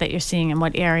molds that you're seeing? In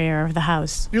what area of the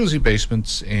house? Usually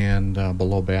basements and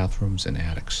below bathrooms and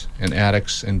attics. And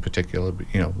attics in particular,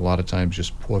 a lot of times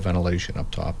just poor ventilation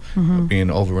up top, being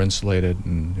over insulated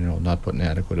and not putting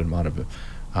adequate amount of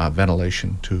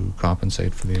ventilation to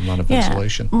compensate for the amount of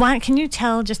insulation. Why can you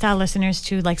tell just our listeners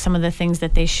too, some of the things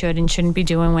that they should and shouldn't be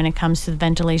doing when it comes to the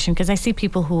ventilation? Because I see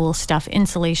people who will stuff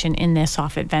insulation in their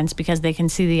soffit vents because they can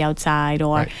see the outside,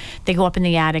 or they go up in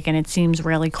the attic and it seems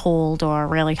really cold or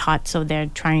really hot, so they're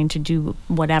trying to do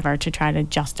whatever to try to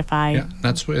justify. Yeah,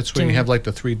 that's where you have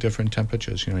the three different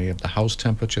temperatures. You have the house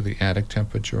temperature, the attic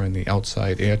temperature, and the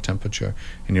outside air temperature.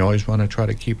 And you always want to try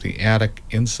to keep the attic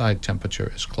inside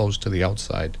temperature as close to the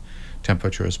outside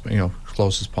temperature as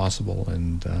close as possible,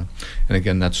 and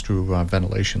again, that's through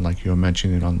ventilation, like you were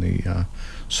mentioning on the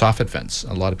soffit vents.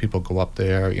 A lot of people go up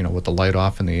there, with the light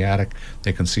off in the attic,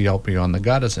 they can see out beyond the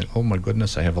gutters, and oh my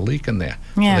goodness, I have a leak in there.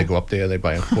 So they go up there, they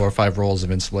buy 4 or 5 rolls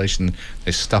of insulation,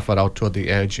 they stuff it out toward the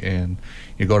edge, and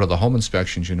you go to the home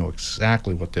inspections, you know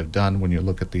exactly what they've done when you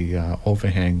look at the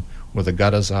overhang where the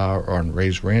gutters are, or on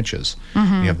raised ranches. You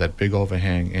have that big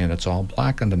overhang, and it's all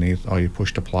black underneath, or you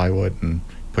push the plywood and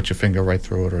put your finger right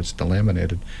through it, or it's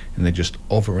delaminated, and they just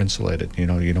over-insulate it. You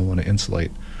don't want to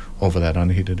insulate over that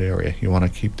unheated area. You want to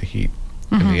keep the heat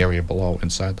in the area below,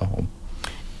 inside the home.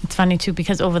 It's funny, too,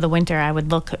 because over the winter, I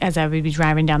would look as I would be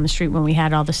driving down the street when we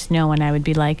had all the snow, and I would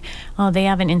be like, oh, they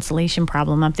have an insulation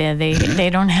problem up there. They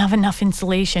don't have enough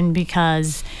insulation,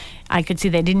 because I could see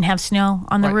they didn't have snow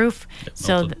on the roof.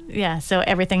 So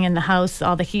everything in the house,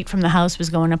 all the heat from the house was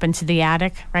going up into the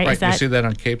attic, right? Right, you see that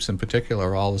on capes in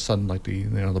particular. All of a sudden,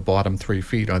 the bottom 3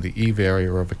 feet, or the eave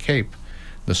area of a cape,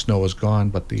 the snow is gone,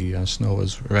 but the snow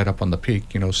is right up on the peak,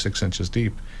 6 inches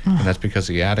deep. And that's because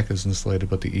the attic is insulated,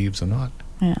 but the eaves are not.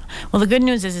 Yeah. Well, the good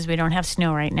news is we don't have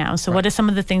snow right now. So what are some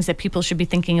of the things that people should be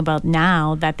thinking about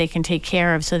now that they can take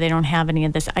care of so they don't have any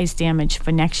of this ice damage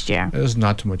for next year? There's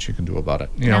not too much you can do about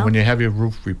it. No? When you have your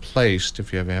roof replaced,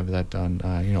 if you ever have that done,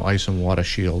 ice and water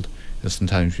shield is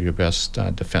sometimes your best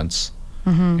defense.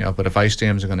 But if ice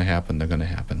dams are going to happen, they're going to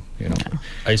happen.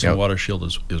 Ice and water shield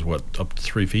is what, up to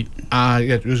 3 feet? Yeah,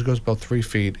 it usually goes about 3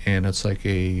 feet, and it's like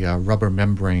a rubber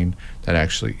membrane that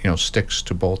actually sticks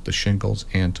to both the shingles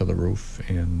and to the roof,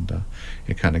 and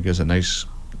it kind of gives a nice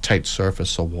tight surface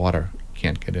so water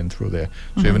can't get in through there.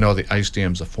 So even though the ice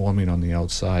dams are forming on the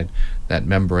outside, that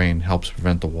membrane helps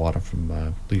prevent the water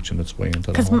from leaching its way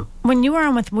into the home. Because when you were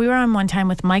on we were on one time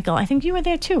with Michael. I think you were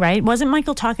there too, right? Wasn't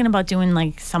Michael talking about doing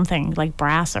like something like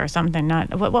brass or something?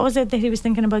 Not what was it that he was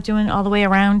thinking about doing all the way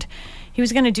around? He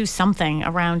was going to do something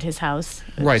around his house.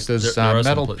 Right, there's there are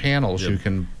metal some panels you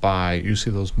can buy. You see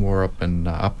those more up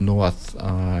north,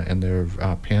 and they're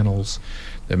panels.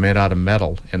 They're made out of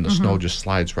metal, and the snow just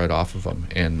slides right off of them,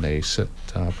 and they sit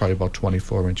probably about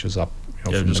 24 inches up.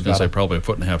 I'm from just the going to say gutter. probably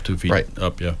 1.5 to 2 feet Right.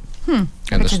 up, yeah. And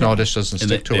the snow just doesn't And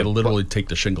stick to they it. literally take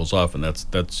the shingles off, and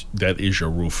that is your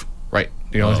roof. Right.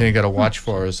 The only thing you got to watch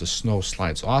for is the snow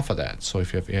slides off of that. So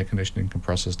if you have air conditioning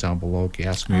compressors down below,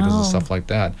 gas meters and stuff like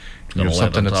that, you have It'll land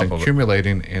something on that's top of it.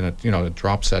 accumulating and it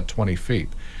drops at 20 feet.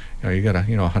 You got a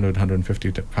 100,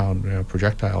 150 pound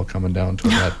projectile coming down to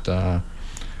that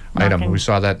item. Knocking. We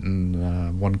saw that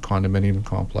in one condominium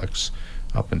complex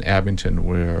up in Abington,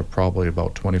 where probably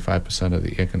about 25% of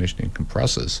the air conditioning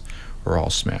compressors were all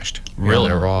smashed. Really?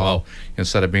 They were all, Wow.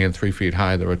 instead of being 3 feet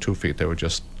high, they were 2 feet. They were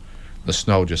just, the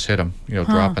snow just hit them,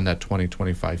 dropping that 20,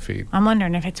 25 feet. I'm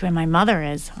wondering if it's where my mother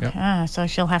is. Yep. So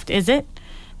she'll have to. Is it?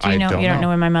 Do you I know? don't You don't know. know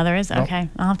where my mother is? Nope. Okay,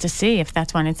 I'll have to see if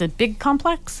that's one. It's a big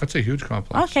complex. That's a huge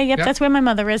complex. Okay, yep, that's where my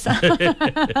mother is. Yeah,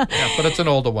 but it's an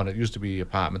older one. It used to be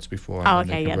apartments before. Oh, and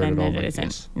then okay, they yeah, then converted it over. isn't.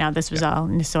 Yes. Now this was all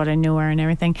sort of newer and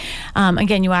everything.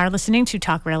 Again, you are listening to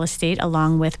Talk Real Estate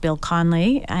along with Bill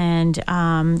Conley and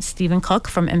Stephen Cook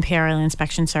from Imperial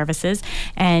Inspection Services.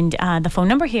 And the phone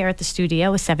number here at the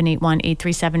studio is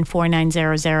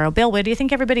 781-837-4900. Bill, where do you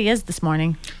think everybody is this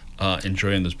morning?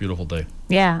 Enjoying this beautiful day.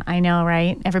 Yeah, I know,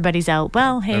 right? Everybody's out.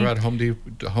 Well, hey. They're at Home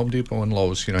Depot and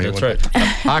Lowe's. That's right.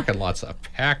 The parking lots are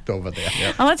packed over there.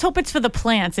 Well, let's hope it's for the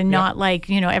plants and not like,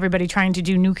 everybody trying to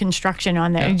do new construction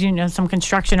on their, some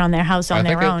construction on their house on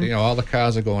their own. All the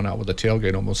cars are going out with the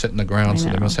tailgate almost hitting the ground, so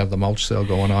they must have the mulch sale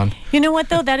going on. You know what,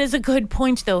 though? That is a good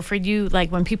point, though, for you,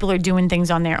 like when people are doing things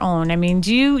on their own. I mean,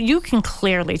 you can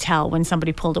clearly tell when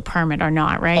somebody pulled a permit or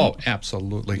not, right? Oh,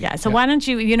 absolutely. Yeah, so why don't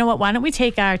why don't we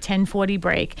take our 10:40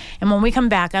 break, and when we come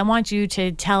back, I want you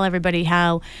to tell everybody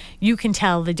how you can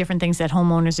tell the different things that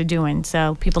homeowners are doing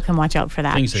so people can watch out for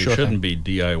that. Things they Sure shouldn't be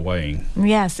DIYing.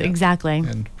 Yes, exactly.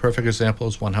 And perfect example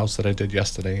is one house that I did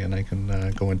yesterday, and I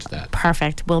can go into that.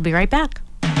 Perfect. We'll be right back.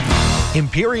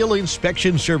 Imperial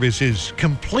Inspection Services,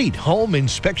 complete home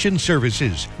inspection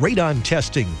services. Radon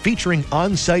testing featuring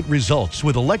on-site results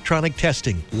with electronic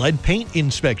testing, lead paint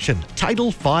inspection,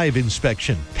 Title V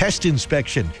inspection, pest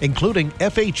inspection, including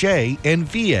FHA and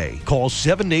VA. Call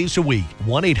 7 days a week,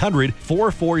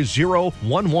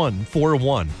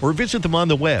 1-800-440-1141, or visit them on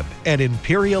the web at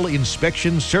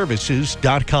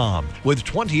imperialinspectionservices.com. With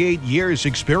 28 years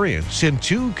experience in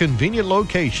 2 convenient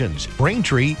locations,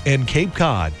 Braintree and Cape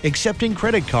Cod, accepting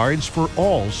credit cards for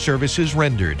all services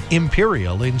rendered.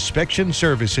 Imperial Inspection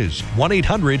Services,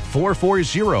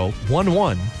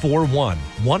 1-800-440-1141.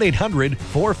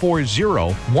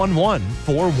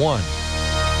 1-800-440-1141.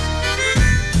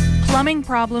 Plumbing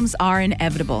problems are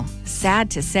inevitable.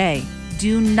 Sad to say,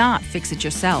 do not fix it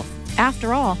yourself.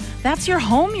 After all, that's your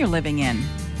home you're living in.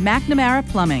 McNamara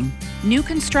Plumbing. New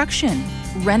construction,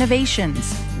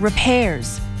 renovations,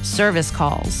 repairs, service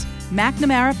calls.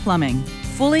 McNamara Plumbing.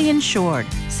 Fully insured.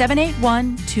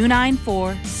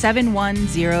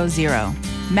 781-294-7100.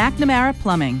 McNamara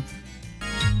Plumbing.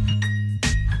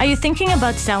 Are you thinking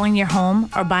about selling your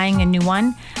home or buying a new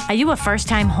one? Are you a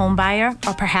first-time home buyer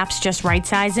or perhaps just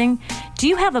right-sizing? Do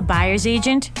you have a buyer's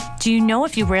agent? Do you know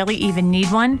if you really even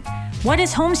need one? What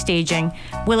is home staging?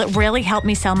 Will it really help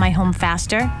me sell my home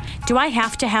faster? Do I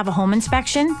have to have a home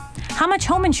inspection? How much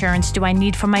home insurance do I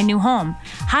need for my new home?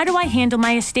 How do I handle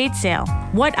my estate sale?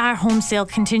 What are home sale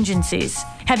contingencies?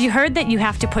 Have you heard that you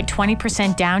have to put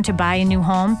 20% down to buy a new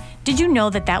home? Did you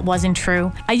know that that wasn't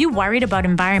true? Are you worried about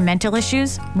environmental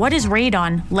issues? What is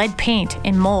radon, lead paint,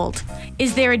 and mold?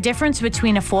 Is there a difference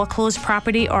between a foreclosed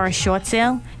property or a short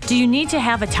sale? Do you need to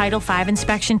have a Title V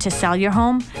inspection to sell your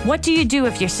home? What do you do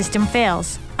if your system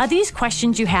fails? Are these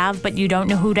questions you have but you don't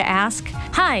know who to ask?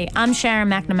 Hi, I'm Sharon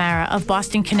McNamara of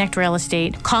Boston Connect Real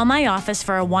Estate. Call my office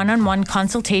for a one-on-one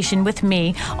consultation with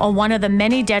me or one of the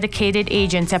many dedicated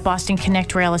agents at Boston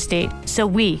Connect Real Estate so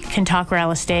we can talk real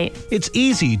estate. It's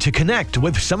easy to connect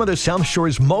with some of the South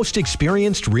Shore's most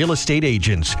experienced real estate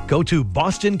agents. Go to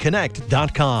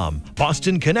bostonconnect.com,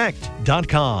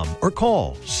 bostonconnect.com, or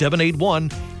call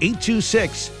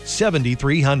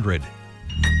 781-826-7300.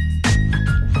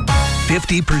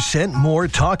 50% more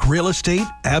Talk Real Estate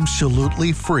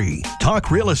absolutely free. Talk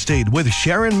Real Estate with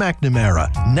Sharon McNamara.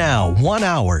 Now 1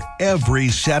 hour every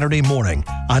Saturday morning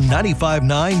on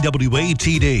 95.9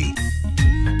 WATD.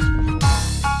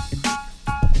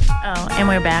 Oh, and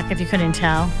we're back, if you couldn't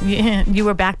tell. You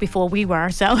were back before we were,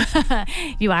 so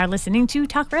you are listening to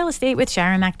Talk Real Estate with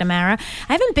Sharon McNamara.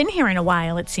 I haven't been here in a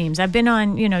while, it seems. I've been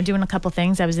on, doing a couple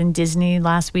things. I was in Disney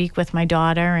last week with my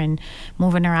daughter and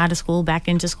moving her out of school, back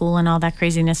into school and all that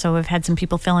craziness, so we've had some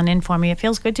people filling in for me. It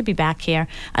feels good to be back here.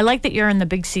 I like that you're in the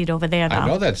big seat over there, though. I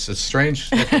know it's strange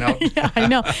looking out. Yeah, I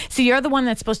know. So you're the one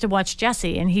that's supposed to watch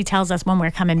Jesse, and he tells us when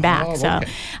we're coming back. Okay.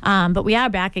 But we are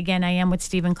back again. I am with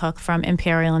Stephen Cook from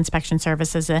Imperial Inspection Services.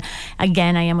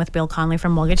 Again, I am with Bill Conley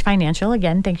from Mortgage Financial.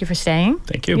 Again, thank you for staying.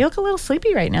 Thank you. You look a little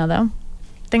sleepy right now, though.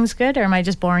 Things good, or am I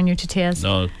just boring you to tears?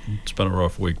 No, it's been a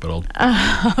rough week, but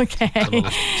Okay.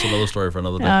 it's another story for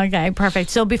another day. Okay, perfect.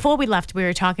 So before we left, we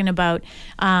were talking about,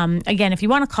 again, if you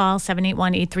want to call,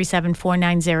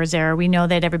 781-837-4900. We know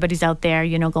that everybody's out there,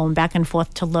 going back and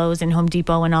forth to Lowe's and Home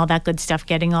Depot and all that good stuff,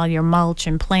 getting all your mulch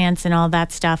and plants and all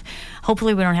that stuff.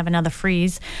 Hopefully we don't have another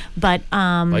freeze. But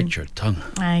Bite your tongue.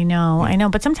 I know.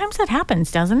 But sometimes that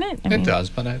happens, doesn't it? It does,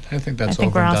 but I think that's I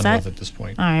think over we're and all done set. with at this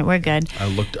point. All right, we're good. I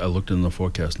looked in the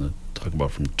forecast and they're talking about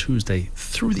from Tuesday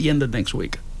through the end of next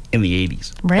week in the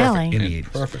 80s. Really? In the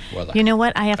 80s. Perfect weather. You know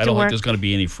what? I I don't think there's going to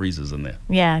be any freezes in there.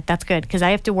 Yeah, that's good, because I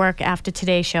have to work after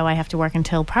today's show. I have to work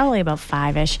until probably about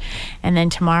 5-ish. And then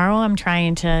tomorrow I'm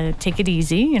trying to take it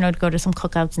easy, to go to some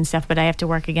cookouts and stuff, but I have to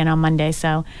work again on Monday.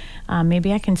 So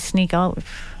maybe I can sneak out.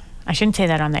 I shouldn't say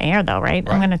that on the air, though, right?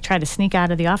 I'm going to try to sneak out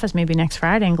of the office maybe next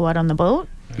Friday and go out on the boat.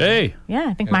 Hey. Yeah,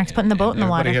 I think Mark's putting the boat in the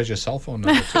water. Everybody has your cell phone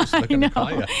number, too, so they can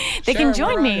call you. They can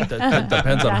join me. That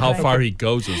depends on how far he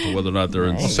goes as to whether or not they're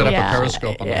in. We'll set up Yeah. a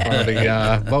periscope on the front of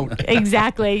the boat.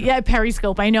 Exactly. Yeah,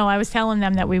 Periscope. I know. I was telling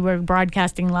them that we were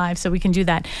broadcasting live, so we can do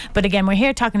that. But again, we're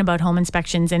here talking about home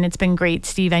inspections, and it's been great.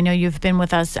 Steve, I know you've been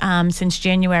with us since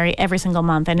January every single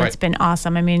month, and it's been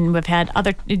awesome. I mean, we've had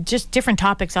just different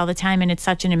topics all the time, and it's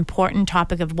such an important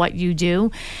topic of what you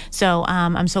do. So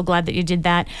I'm so glad that you did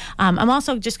that. I'm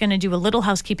also just going to do a little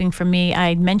housekeeping for me.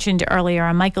 I mentioned earlier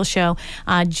on Michael's show,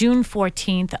 June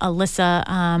 14th, Alyssa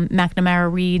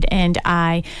McNamara Reed and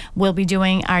I will be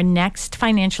doing our next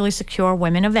Financially Secure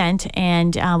Women event.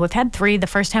 And we've had 3. The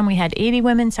first time we had 80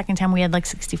 women. Second time we had like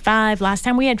 65. Last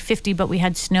time we had 50, but we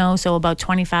had snow, so about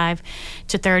 25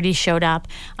 to 30 showed up.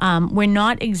 We're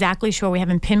not exactly sure. We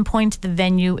haven't pinpointed the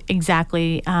venue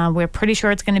exactly. We're pretty sure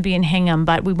it's going to be in Hingham,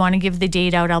 but we want to give the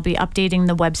date out. I'll be updating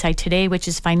the website today, which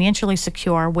is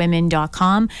financiallysecurewomen.com.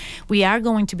 We are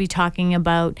going to be talking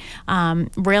about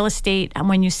real estate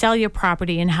when you sell your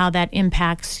property and how that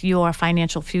impacts your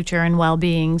financial future and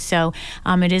well-being. So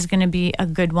it is going to be a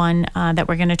good one that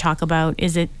we're going to talk about.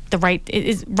 Is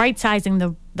right sizing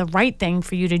the right thing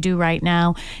for you to do right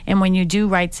now? And when you do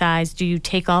right size, do you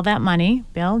take all that money,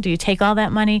 Bill? Do you take all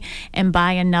that money and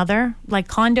buy another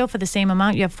condo for the same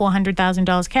amount? You have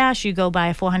 $400,000 cash, you go buy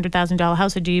a $400,000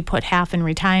 house, or do you put half in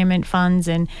retirement funds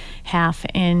and half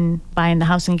in buying the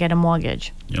house and get a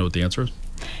mortgage? You know what the answer is?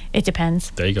 It depends.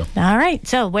 There you go. All right.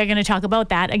 So we're going to talk about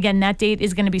that. Again, that date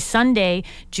is going to be Sunday,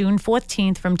 June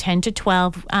 14th from 10 to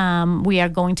 12. We are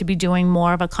going to be doing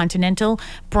more of a continental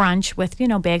brunch with,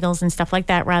 bagels and stuff like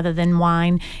that rather than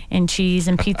wine and cheese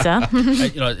and pizza.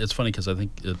 It's funny because I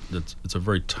think it's a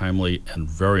very timely and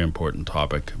very important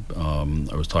topic.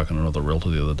 I was talking to another realtor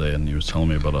the other day, and he was telling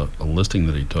me about a listing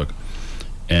that he took.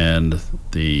 And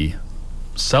the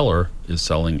seller is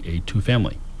selling a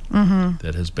 2-family. Mm-hmm.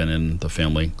 That has been in the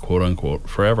family, quote unquote,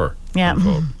 forever. Yeah.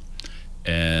 Unquote.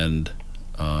 And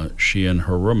she and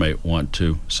her roommate want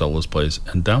to sell this place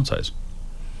and downsize.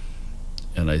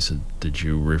 And I said, "Did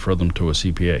you refer them to a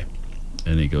CPA?"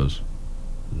 And he goes,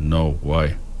 "No,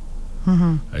 why?"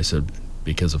 Mm-hmm. I said,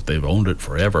 "Because if they've owned it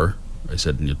forever," I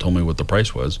said, "and you told me what the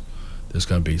price was, there's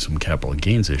going to be some capital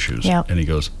gains issues." Yep. And he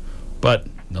goes, "But,"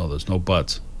 no, there's no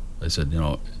buts. I said,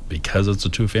 because it's a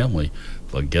 2-family,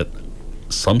 they'll get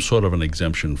some sort of an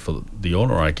exemption for the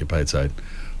owner-occupied side,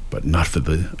 but not for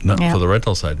the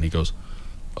rental side. And he goes,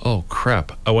 Oh,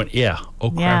 crap. I went, yeah. Oh,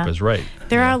 crap is right.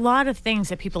 There are a lot of things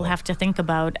that people have to think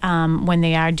about when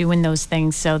they are doing those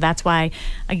things. So that's why,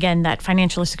 again, that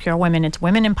financially secure women, it's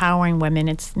women empowering women.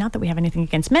 It's not that we have anything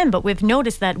against men, but we've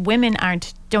noticed that women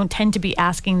don't tend to be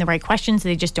asking the right questions.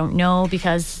 They just don't know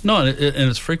because... No, and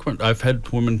it's frequent. I've had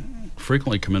women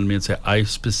frequently come in to me and say, I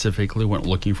specifically went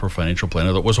looking for a financial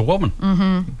planner that was a woman.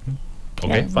 Mm-hmm.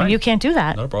 Okay, fine. Well, you can't do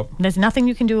that. Not a problem. There's nothing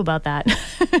you can do about that.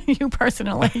 You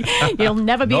personally. You'll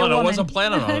never be a woman. No, I wasn't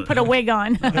planning on it. Put a wig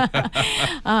on.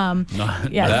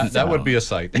 That would be a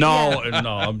sight. No,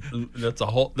 that's a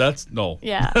whole. That's no.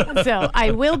 Yeah. So I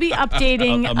will be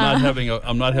updating. I'm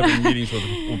not having meetings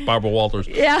with Barbara Walters.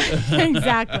 Yeah,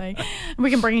 exactly. We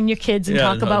can bring in your kids and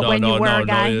talk about when you were a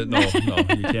guy. No,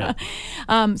 you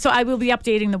can't. So I will be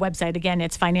updating the website again.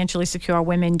 It's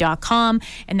financiallysecurewomen.com,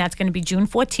 and that's going to be June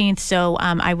 14th. So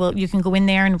you can go in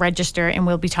there and register, and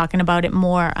we'll be talking about it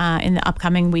more in the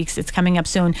upcoming weeks. It's coming up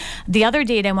soon. The other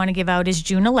date I want to give out is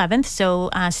June 11th. So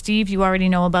Steve, you already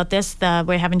know about this.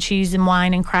 We're having cheese and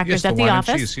wine and crackers at the office.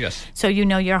 And cheese, yes. So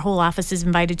your whole office is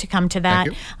invited to come to that.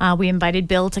 We invited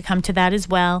Bill to come to that as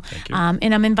well. Thank you.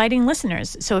 And I'm inviting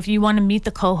listeners. So if you want to meet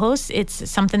the co-hosts, it's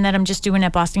something that I'm just doing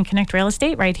at Boston Connect Real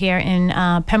Estate right here in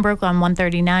Pembroke on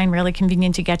 139, really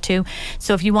convenient to get to.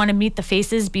 So if you want to meet the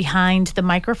faces behind the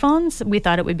microphones, we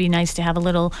thought it would be nice to have a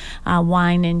little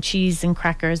wine and cheese and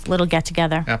crackers, little get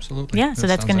together. Absolutely. Yeah, so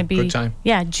that's going to be good time.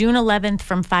 Yeah, June 11th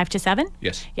from 5 to 7.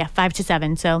 Yes. Yeah, 5 to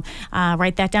 7. So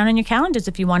write that down on your calendars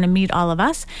if you want to meet all of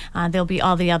us. There'll be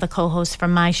all the other co-hosts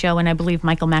from my show and I believe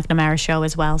Michael McNamara's show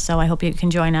as well. So I hope you can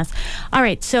join us. All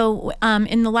right. So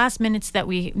in the last minutes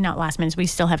we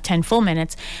still have 10 full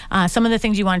minutes. Some of the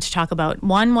things you wanted to talk about.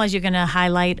 One was you're going to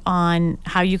highlight on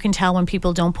how you can tell when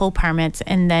people don't pull permits.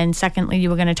 And then secondly, you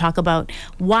were going to talk about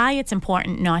why it's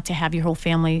important not to have your whole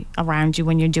family around you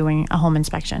when you're doing a home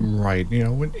inspection. Right.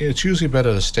 It's usually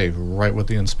better to stay right with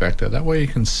the inspector. That way you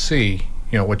can see,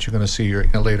 what you're going to see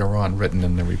later on written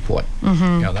in the report.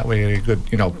 Mm-hmm. That way you get a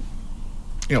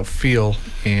good, feel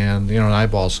and, an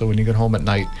eyeball. So when you get home at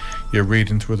night, you're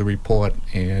reading through the report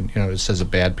and, it says a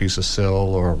bad piece of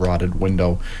sill or a rotted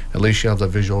window. At least you have the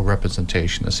visual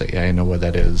representation to say, yeah, I know where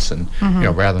that is. And,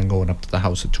 rather than going up to the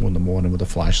house at 2 a.m. with a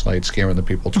flashlight, scaring the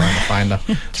people trying to find the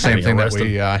same thing that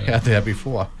we had there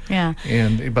before. Yeah.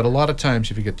 But a lot of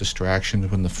times if you get distractions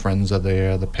when the friends are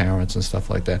there, the parents and stuff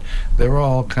like that, they're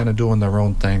all kind of doing their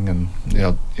own thing. And,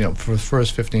 for the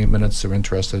first 15 minutes, they're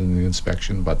interested in the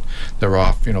inspection, but they're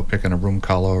off, picking a room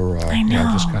color or,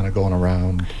 just kind of going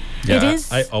around. Yeah, it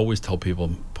is. I always tell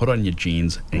people, put on your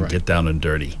jeans and get down and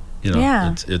dirty.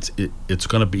 It's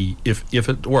going to be, if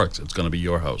it works, it's going to be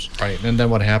your house. Right, and then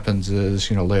what happens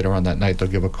is, later on that night, they'll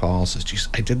give a call and says, geez,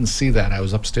 I didn't see that. I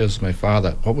was upstairs with my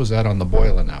father. What was that on the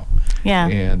boiler now? Yeah.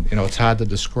 And, it's hard to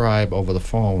describe over the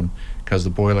phone because the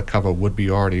boiler cover would be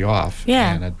already off.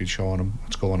 Yeah. And I'd be showing them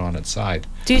what's going on inside.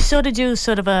 Do you do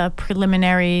a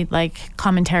preliminary,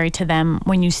 commentary to them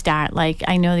when you start?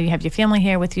 I know that you have your family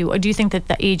here with you. Or do you think that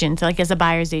the agent, as a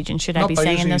buyer's agent, should I be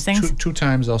saying those things? Two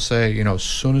times I'll say, as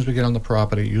soon as we get on the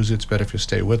property, usually it's better if you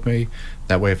stay with me.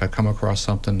 That way if I come across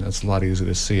something, it's a lot easier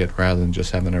to see it rather than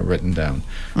just having it written down.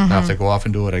 Mm-hmm. Now if they go off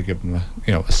and do it, I give them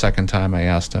a second time I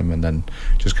ask them and then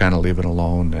just kind of leave it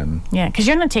alone. And yeah, because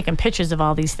you're not taking pictures of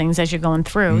all these things as you're going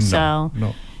through. No.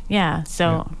 Yeah,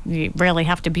 so you really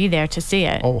have to be there to see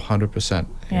it. Oh, 100%.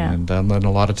 Yeah. And then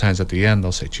a lot of times at the end,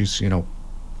 they'll say, geez,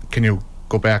 can you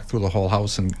go back through the whole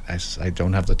house? And I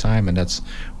don't have the time. And that's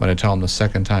when I tell them the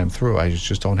second time through, I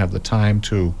just don't have the time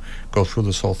to go through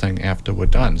this whole thing after we're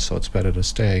done. So it's better to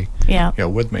stay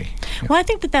with me. Yeah. Well, I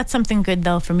think that's something good,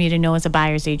 though, for me to know as a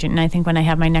buyer's agent. And I think when I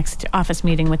have my next office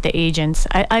meeting with the agents,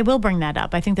 I will bring that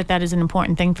up. I think that is an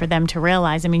important thing for them to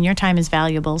realize. I mean, your time is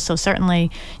valuable. So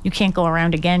certainly you can't go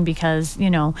around again because,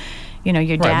 your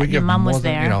dad, your mom was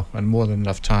there. And more than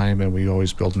enough time, and we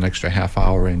always build an extra half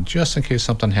hour in just in case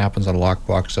something happens and a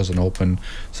lockbox doesn't open,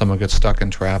 someone gets stuck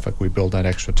in traffic, we build that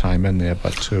extra time in there.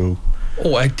 But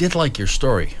Oh, I did like your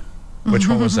story. Which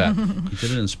one was that? You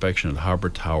did an inspection at Harbor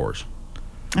Towers.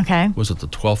 Okay. Was it the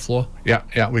 12th floor?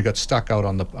 Yeah. We got stuck out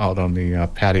on the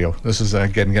patio. This is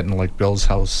getting like Bill's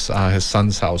house, his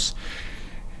son's house.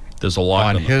 There's a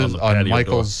lock on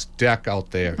Michael's deck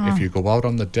out there. If you go out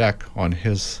on the deck on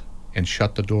his and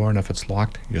shut the door, and if it's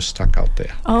locked, you're stuck out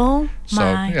there. Oh,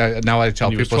 my. Now I tell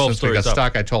people since we got up.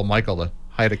 stuck, I told Michael to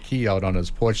hide a key out on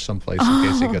his porch someplace in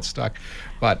case he gets stuck.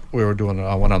 But we were doing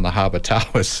one on the Harbor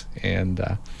Towers, and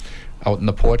out in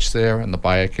the porch there, and the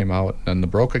buyer came out, and then the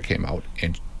broker came out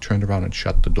and turned around and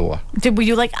shut the door. Were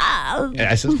you like, ah? And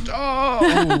I said,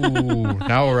 oh,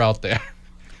 now we're out there.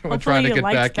 we're trying to he get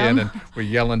likes back them. in, and we're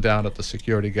yelling down at the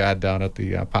security guard down at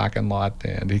the parking lot,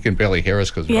 and he can barely hear us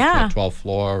because we're Yeah. on the 12th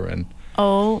floor. And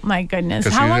Oh my goodness!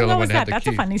 'cause How he's the long only ago one was that had that? the That's a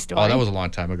key. funny story. Oh, that was a long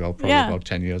time ago, probably Yeah. about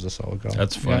 10 years or so ago.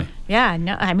 That's funny. Yeah,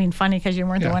 no, I mean funny because you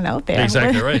weren't the Yeah. one out there.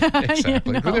 Exactly right. Exactly.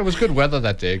 You know. But it was good weather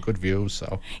that day, good view,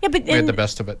 so Yeah, but we had the and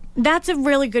best of it. that's a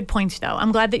really good point, though.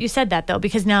 I'm glad that you said that, though,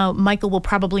 because now Michael will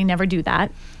probably never do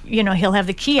that. You know, he'll have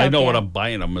the key out I know there. what I'm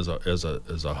buying him as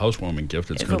a housewarming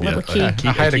gift. It's It's going a to be little key.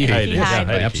 A hide a key. Key Yeah, hide.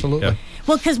 absolutely. Yeah.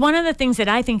 Well, because one of the things that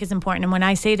I think is important, and when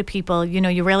I say to people, you know,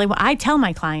 you really, I tell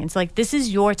my clients, like, this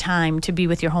is your time to be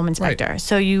with your home inspector. Right.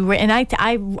 So and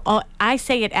I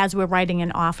say it as we're writing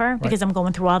an offer because I'm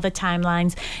going through all the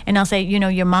timelines, and I'll say, you know,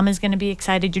 your mom is going to be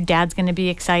excited, your dad's going to be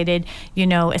excited, you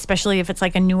know, especially if it's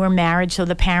like a newer marriage, so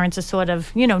the parents are sort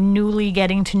of, you know, newly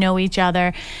getting to know each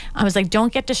other. I was like,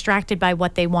 don't get distracted by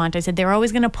what they want. I said, they're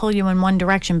always going to pull you in one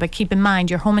direction, but keep in mind,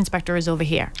 your home inspector is over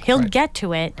here. He'll Right. get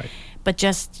to it. Right. But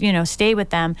just, you know, stay with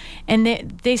them. And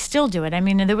they still do it. I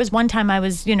mean, there was one time I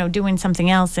was, you know, doing something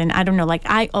else, and I don't know, like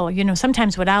you know,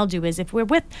 sometimes what I'll do is if we're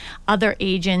with other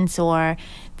agents or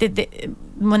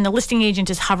when the listing agent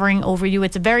is hovering over you,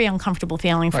 it's a very uncomfortable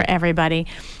feeling for Right. everybody.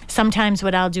 Sometimes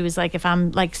what I'll do is, like, if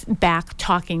I'm like back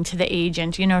talking to the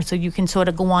agent, you know, so you can sort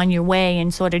of go on your way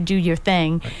and sort of do your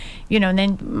thing, you know, and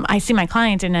then I see my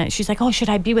client and she's like, oh, should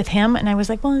I be with him? And I was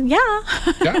like, well, yeah.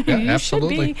 Yeah, You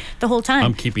absolutely. should be the whole time.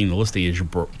 I'm keeping the listing agent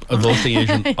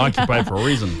occupied for a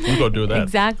reason. You go do that.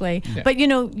 Exactly. But, you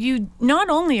know, you not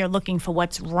only are looking for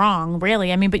what's wrong,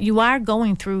 really, I mean, but you are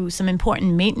going through some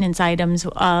important maintenance items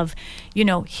of, you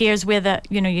know, here's where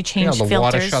you change the filters.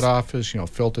 water shut off is,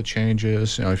 filter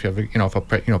changes. If you have if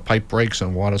a pipe breaks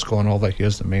and water's going over,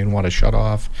 here's the main water shut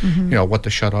off. Mm-hmm. What to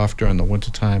shut off during the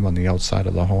wintertime on the outside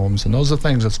of the homes. And those are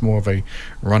things that's more of a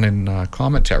running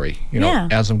commentary, Yeah.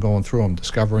 as I'm going through them,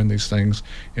 discovering these things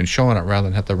and showing it rather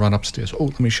than have to run upstairs. Oh,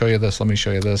 let me show you this, let me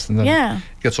show you this. And then Yeah. it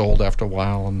gets old after a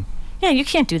while. And Yeah, you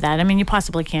can't do that. I mean, you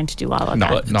possibly can't do all of No.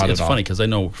 that. But Not it's at all. funny because I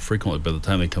know frequently by the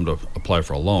time they come to apply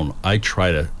for a loan, I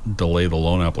try to delay the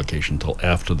loan application until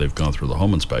after they've gone through the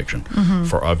home inspection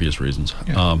for obvious reasons.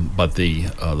 Yeah. But the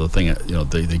thing,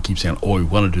 they keep saying, oh, we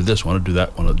want to do this, want to do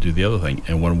that, want to do the other thing.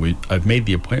 And when I've made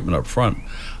the appointment up front,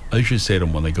 I usually say to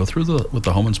them when they go through with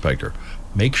the home inspector,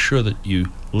 make sure that you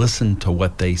listen to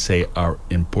what they say are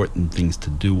important things to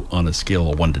do on a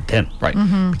scale of 1 to 10. Right.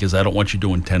 Because I don't want you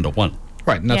doing 10 to 1.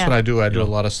 Right, and that's Yeah. what I do. I do a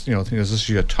lot of, things. This is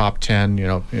your top 10.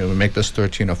 Make this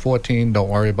 13 or 14. Don't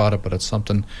worry about it, but it's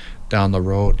something down the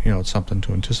road. It's something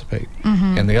to anticipate.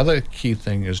 And the other key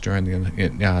thing is during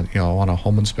on a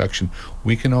home inspection,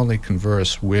 we can only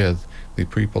converse with the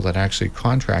people that actually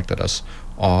contracted us,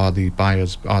 or the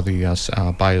buyer's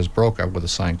broker with a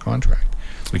signed contract.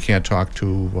 We can't talk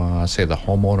to, say, the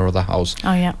homeowner of the house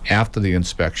Oh, yeah. after the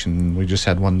inspection. We just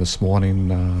had one this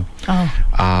morning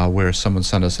Oh, where someone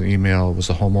sent us an email. It was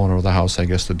the homeowner of the house. I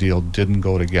guess the deal didn't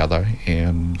go together,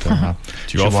 and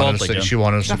your fault again. she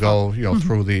wanted us to go,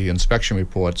 through the inspection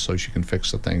report so she can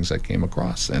fix the things that came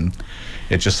across. And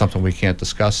it's just something we can't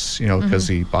discuss, because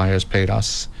the buyers paid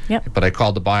us. Yep. But I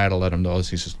called the buyer to let him know.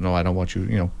 He says, "No, I don't want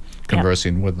you,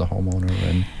 conversing with the homeowner."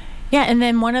 And yeah, and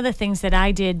then one of the things that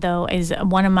I did, though, is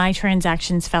one of my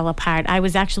transactions fell apart. I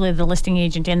was actually the listing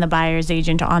agent and the buyer's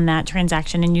agent on that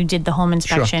transaction, and you did the home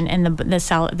inspection, and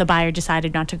the buyer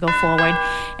decided not to go forward.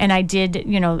 And I did,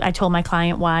 I told my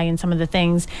client why and some of the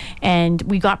things, and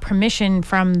we got permission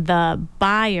from the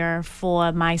buyer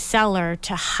for my seller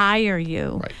to hire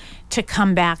you. Right. To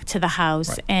come back to the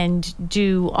house Right. and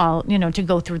do all, to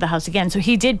go through the house again. So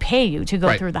he did pay you to go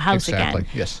Right, through the house exactly,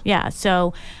 again. yes. Yeah.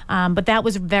 So, but that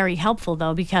was very helpful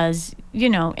though, because,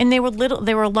 and there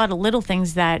were a lot of little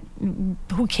things that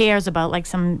who cares about, like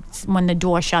when the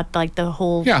door shut, like the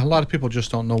whole. yeah, a lot of people just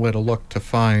don't know where to look to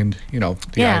find, the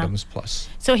Yeah. items plus.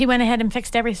 So he went ahead and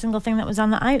fixed every single thing that was on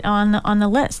the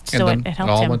list. So And then it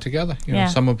helped all him. went together. Yeah.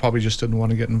 Someone probably just didn't want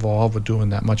to get involved with doing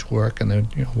that much work, and then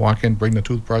walk in, bring the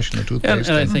toothbrush and the toothpaste.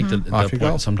 And I think that at off that you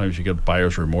point, go. sometimes you get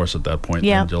buyer's remorse at that point.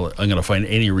 Yeah. And I'm going to find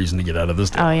any reason to get out of this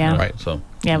deal. Oh, yeah. Right. So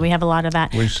Yeah, we have a lot of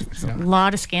that. We- A yeah.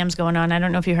 lot of scams going on. I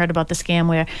don't know if you heard about the scam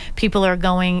where people are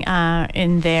going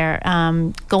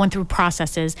going through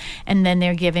processes, and then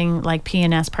they're giving like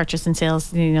P&S, purchase and sales,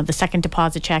 the second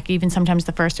deposit check, even sometimes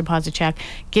the first deposit check,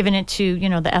 giving it to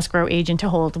the escrow agent to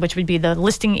hold, which would be the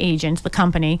listing agent, the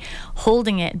company,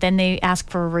 holding it. Then they ask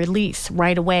for a release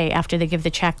right away after they give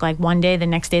the check. Like one day, the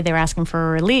next day they're asking for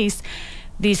a release.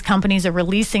 These companies are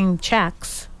releasing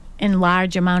checks in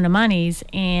large amount of monies,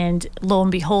 and lo and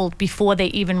behold, before they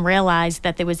even realized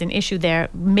that there was an issue, they're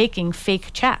making fake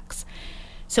checks.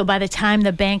 So by the time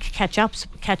the bank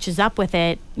catches up with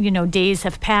it, days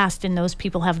have passed and those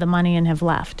people have the money and have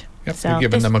left. Yep, So you're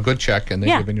giving them a good check and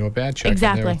they're giving you a bad check.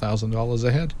 Exactly. And they're $1,000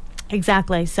 ahead.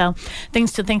 Exactly. So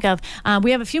things to think of.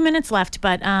 We have a few minutes left,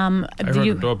 but I heard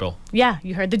the doorbell. Yeah,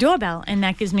 you heard the doorbell, and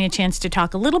that gives me a chance to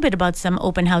talk a little bit about some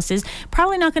open houses.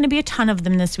 Probably not going to be a ton of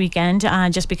them this weekend,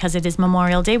 just because it is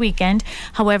Memorial Day weekend.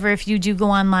 However, if you do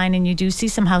go online and you do see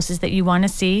some houses that you want to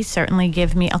see, certainly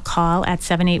give me a call at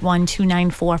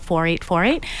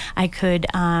 781-294-4848. I could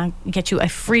get you a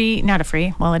free, not a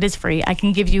free, well, it is free. I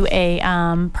can give you a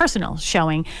personal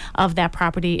showing of that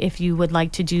property if you would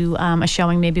like to do a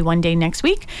showing maybe one day next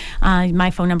week.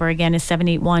 My phone number again is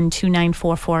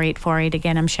 781-294-4848.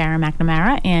 Again, I'm Sharon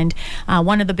McNamara, and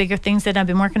one of the bigger things that I've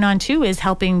been working on too is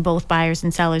helping both buyers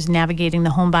and sellers navigating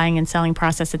the home buying and selling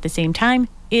process at the same time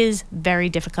is very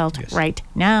difficult right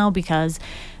now because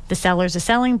the sellers are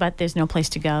selling, but there's no place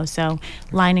to go. So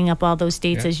lining up all those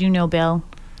dates, as you know, Bill,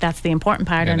 that's the important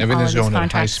part. And everything's going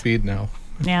at high speed now.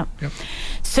 Yeah. Yep.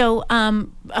 So a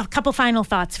couple final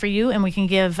thoughts for you, and we can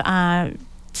give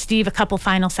Steve a couple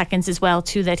final seconds as well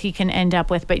too that he can end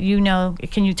up with. But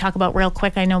can you talk about real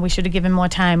quick? I know we should have given more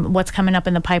time. What's coming up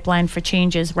in the pipeline for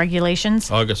changes,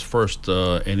 regulations? August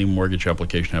 1st, any mortgage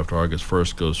application after August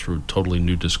 1st goes through totally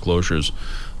new disclosures,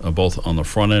 both on the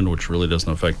front end, which really doesn't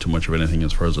affect too much of anything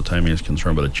as far as the timing is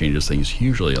concerned, but it changes things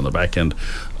hugely on the back end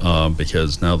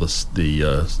because now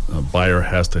the buyer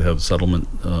has to have settlement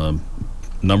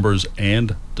numbers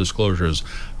and disclosures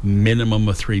minimum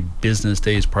of 3 business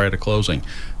days prior to closing,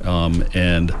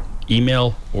 and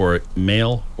email or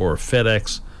mail or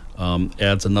FedEx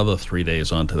adds another 3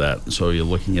 days onto that. So you're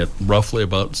looking at roughly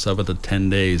about 7 to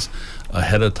 10 days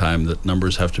ahead of time that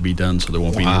numbers have to be done, so there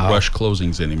won't be any rush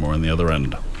closings anymore on the other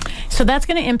end. So that's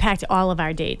going to impact all of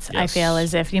our dates. I feel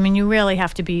as if, you really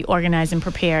have to be organized and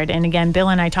prepared. And again, Bill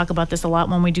and I talk about this a lot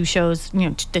when we do shows,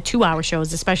 the 2-hour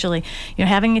shows especially,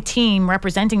 having a team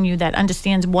representing you that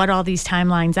understands what all these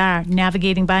timelines are,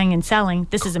 navigating buying and selling,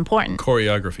 this is important.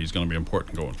 Choreography is going to be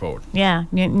important going forward. Yeah,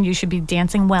 you should be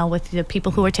dancing well with the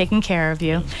people who are taking care of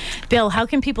you. Bill, how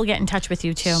can people get in touch with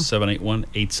you too?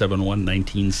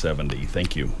 781-871-1970.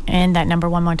 Thank you. And that number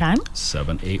one more time?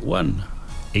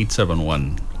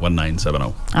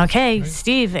 781-871-1970. Okay,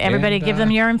 Steve, everybody give them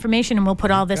your information and we'll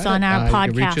put all this on our podcast.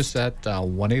 You can reach us at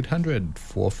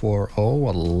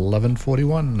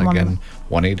 1-800-440-1141. Again,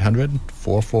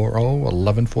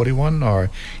 1-800-440-1141 or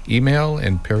email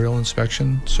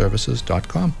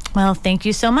imperialinspectionservices.com. Well, thank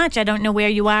you so much. I don't know where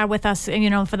you are with us,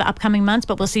 for the upcoming months,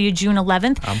 but we'll see you June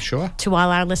 11th. I'm sure. To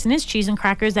all our listeners, Cheese and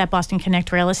Crackers at Boston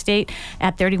Connect Real Estate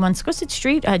at 31 Squisite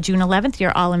Street, June 11th.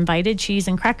 You're all invited. Cheese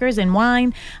and crackers and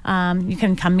wine. You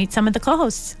can come meet some of the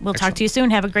co-hosts. We'll talk to you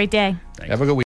soon. Have a great day. Thanks. Have a good week.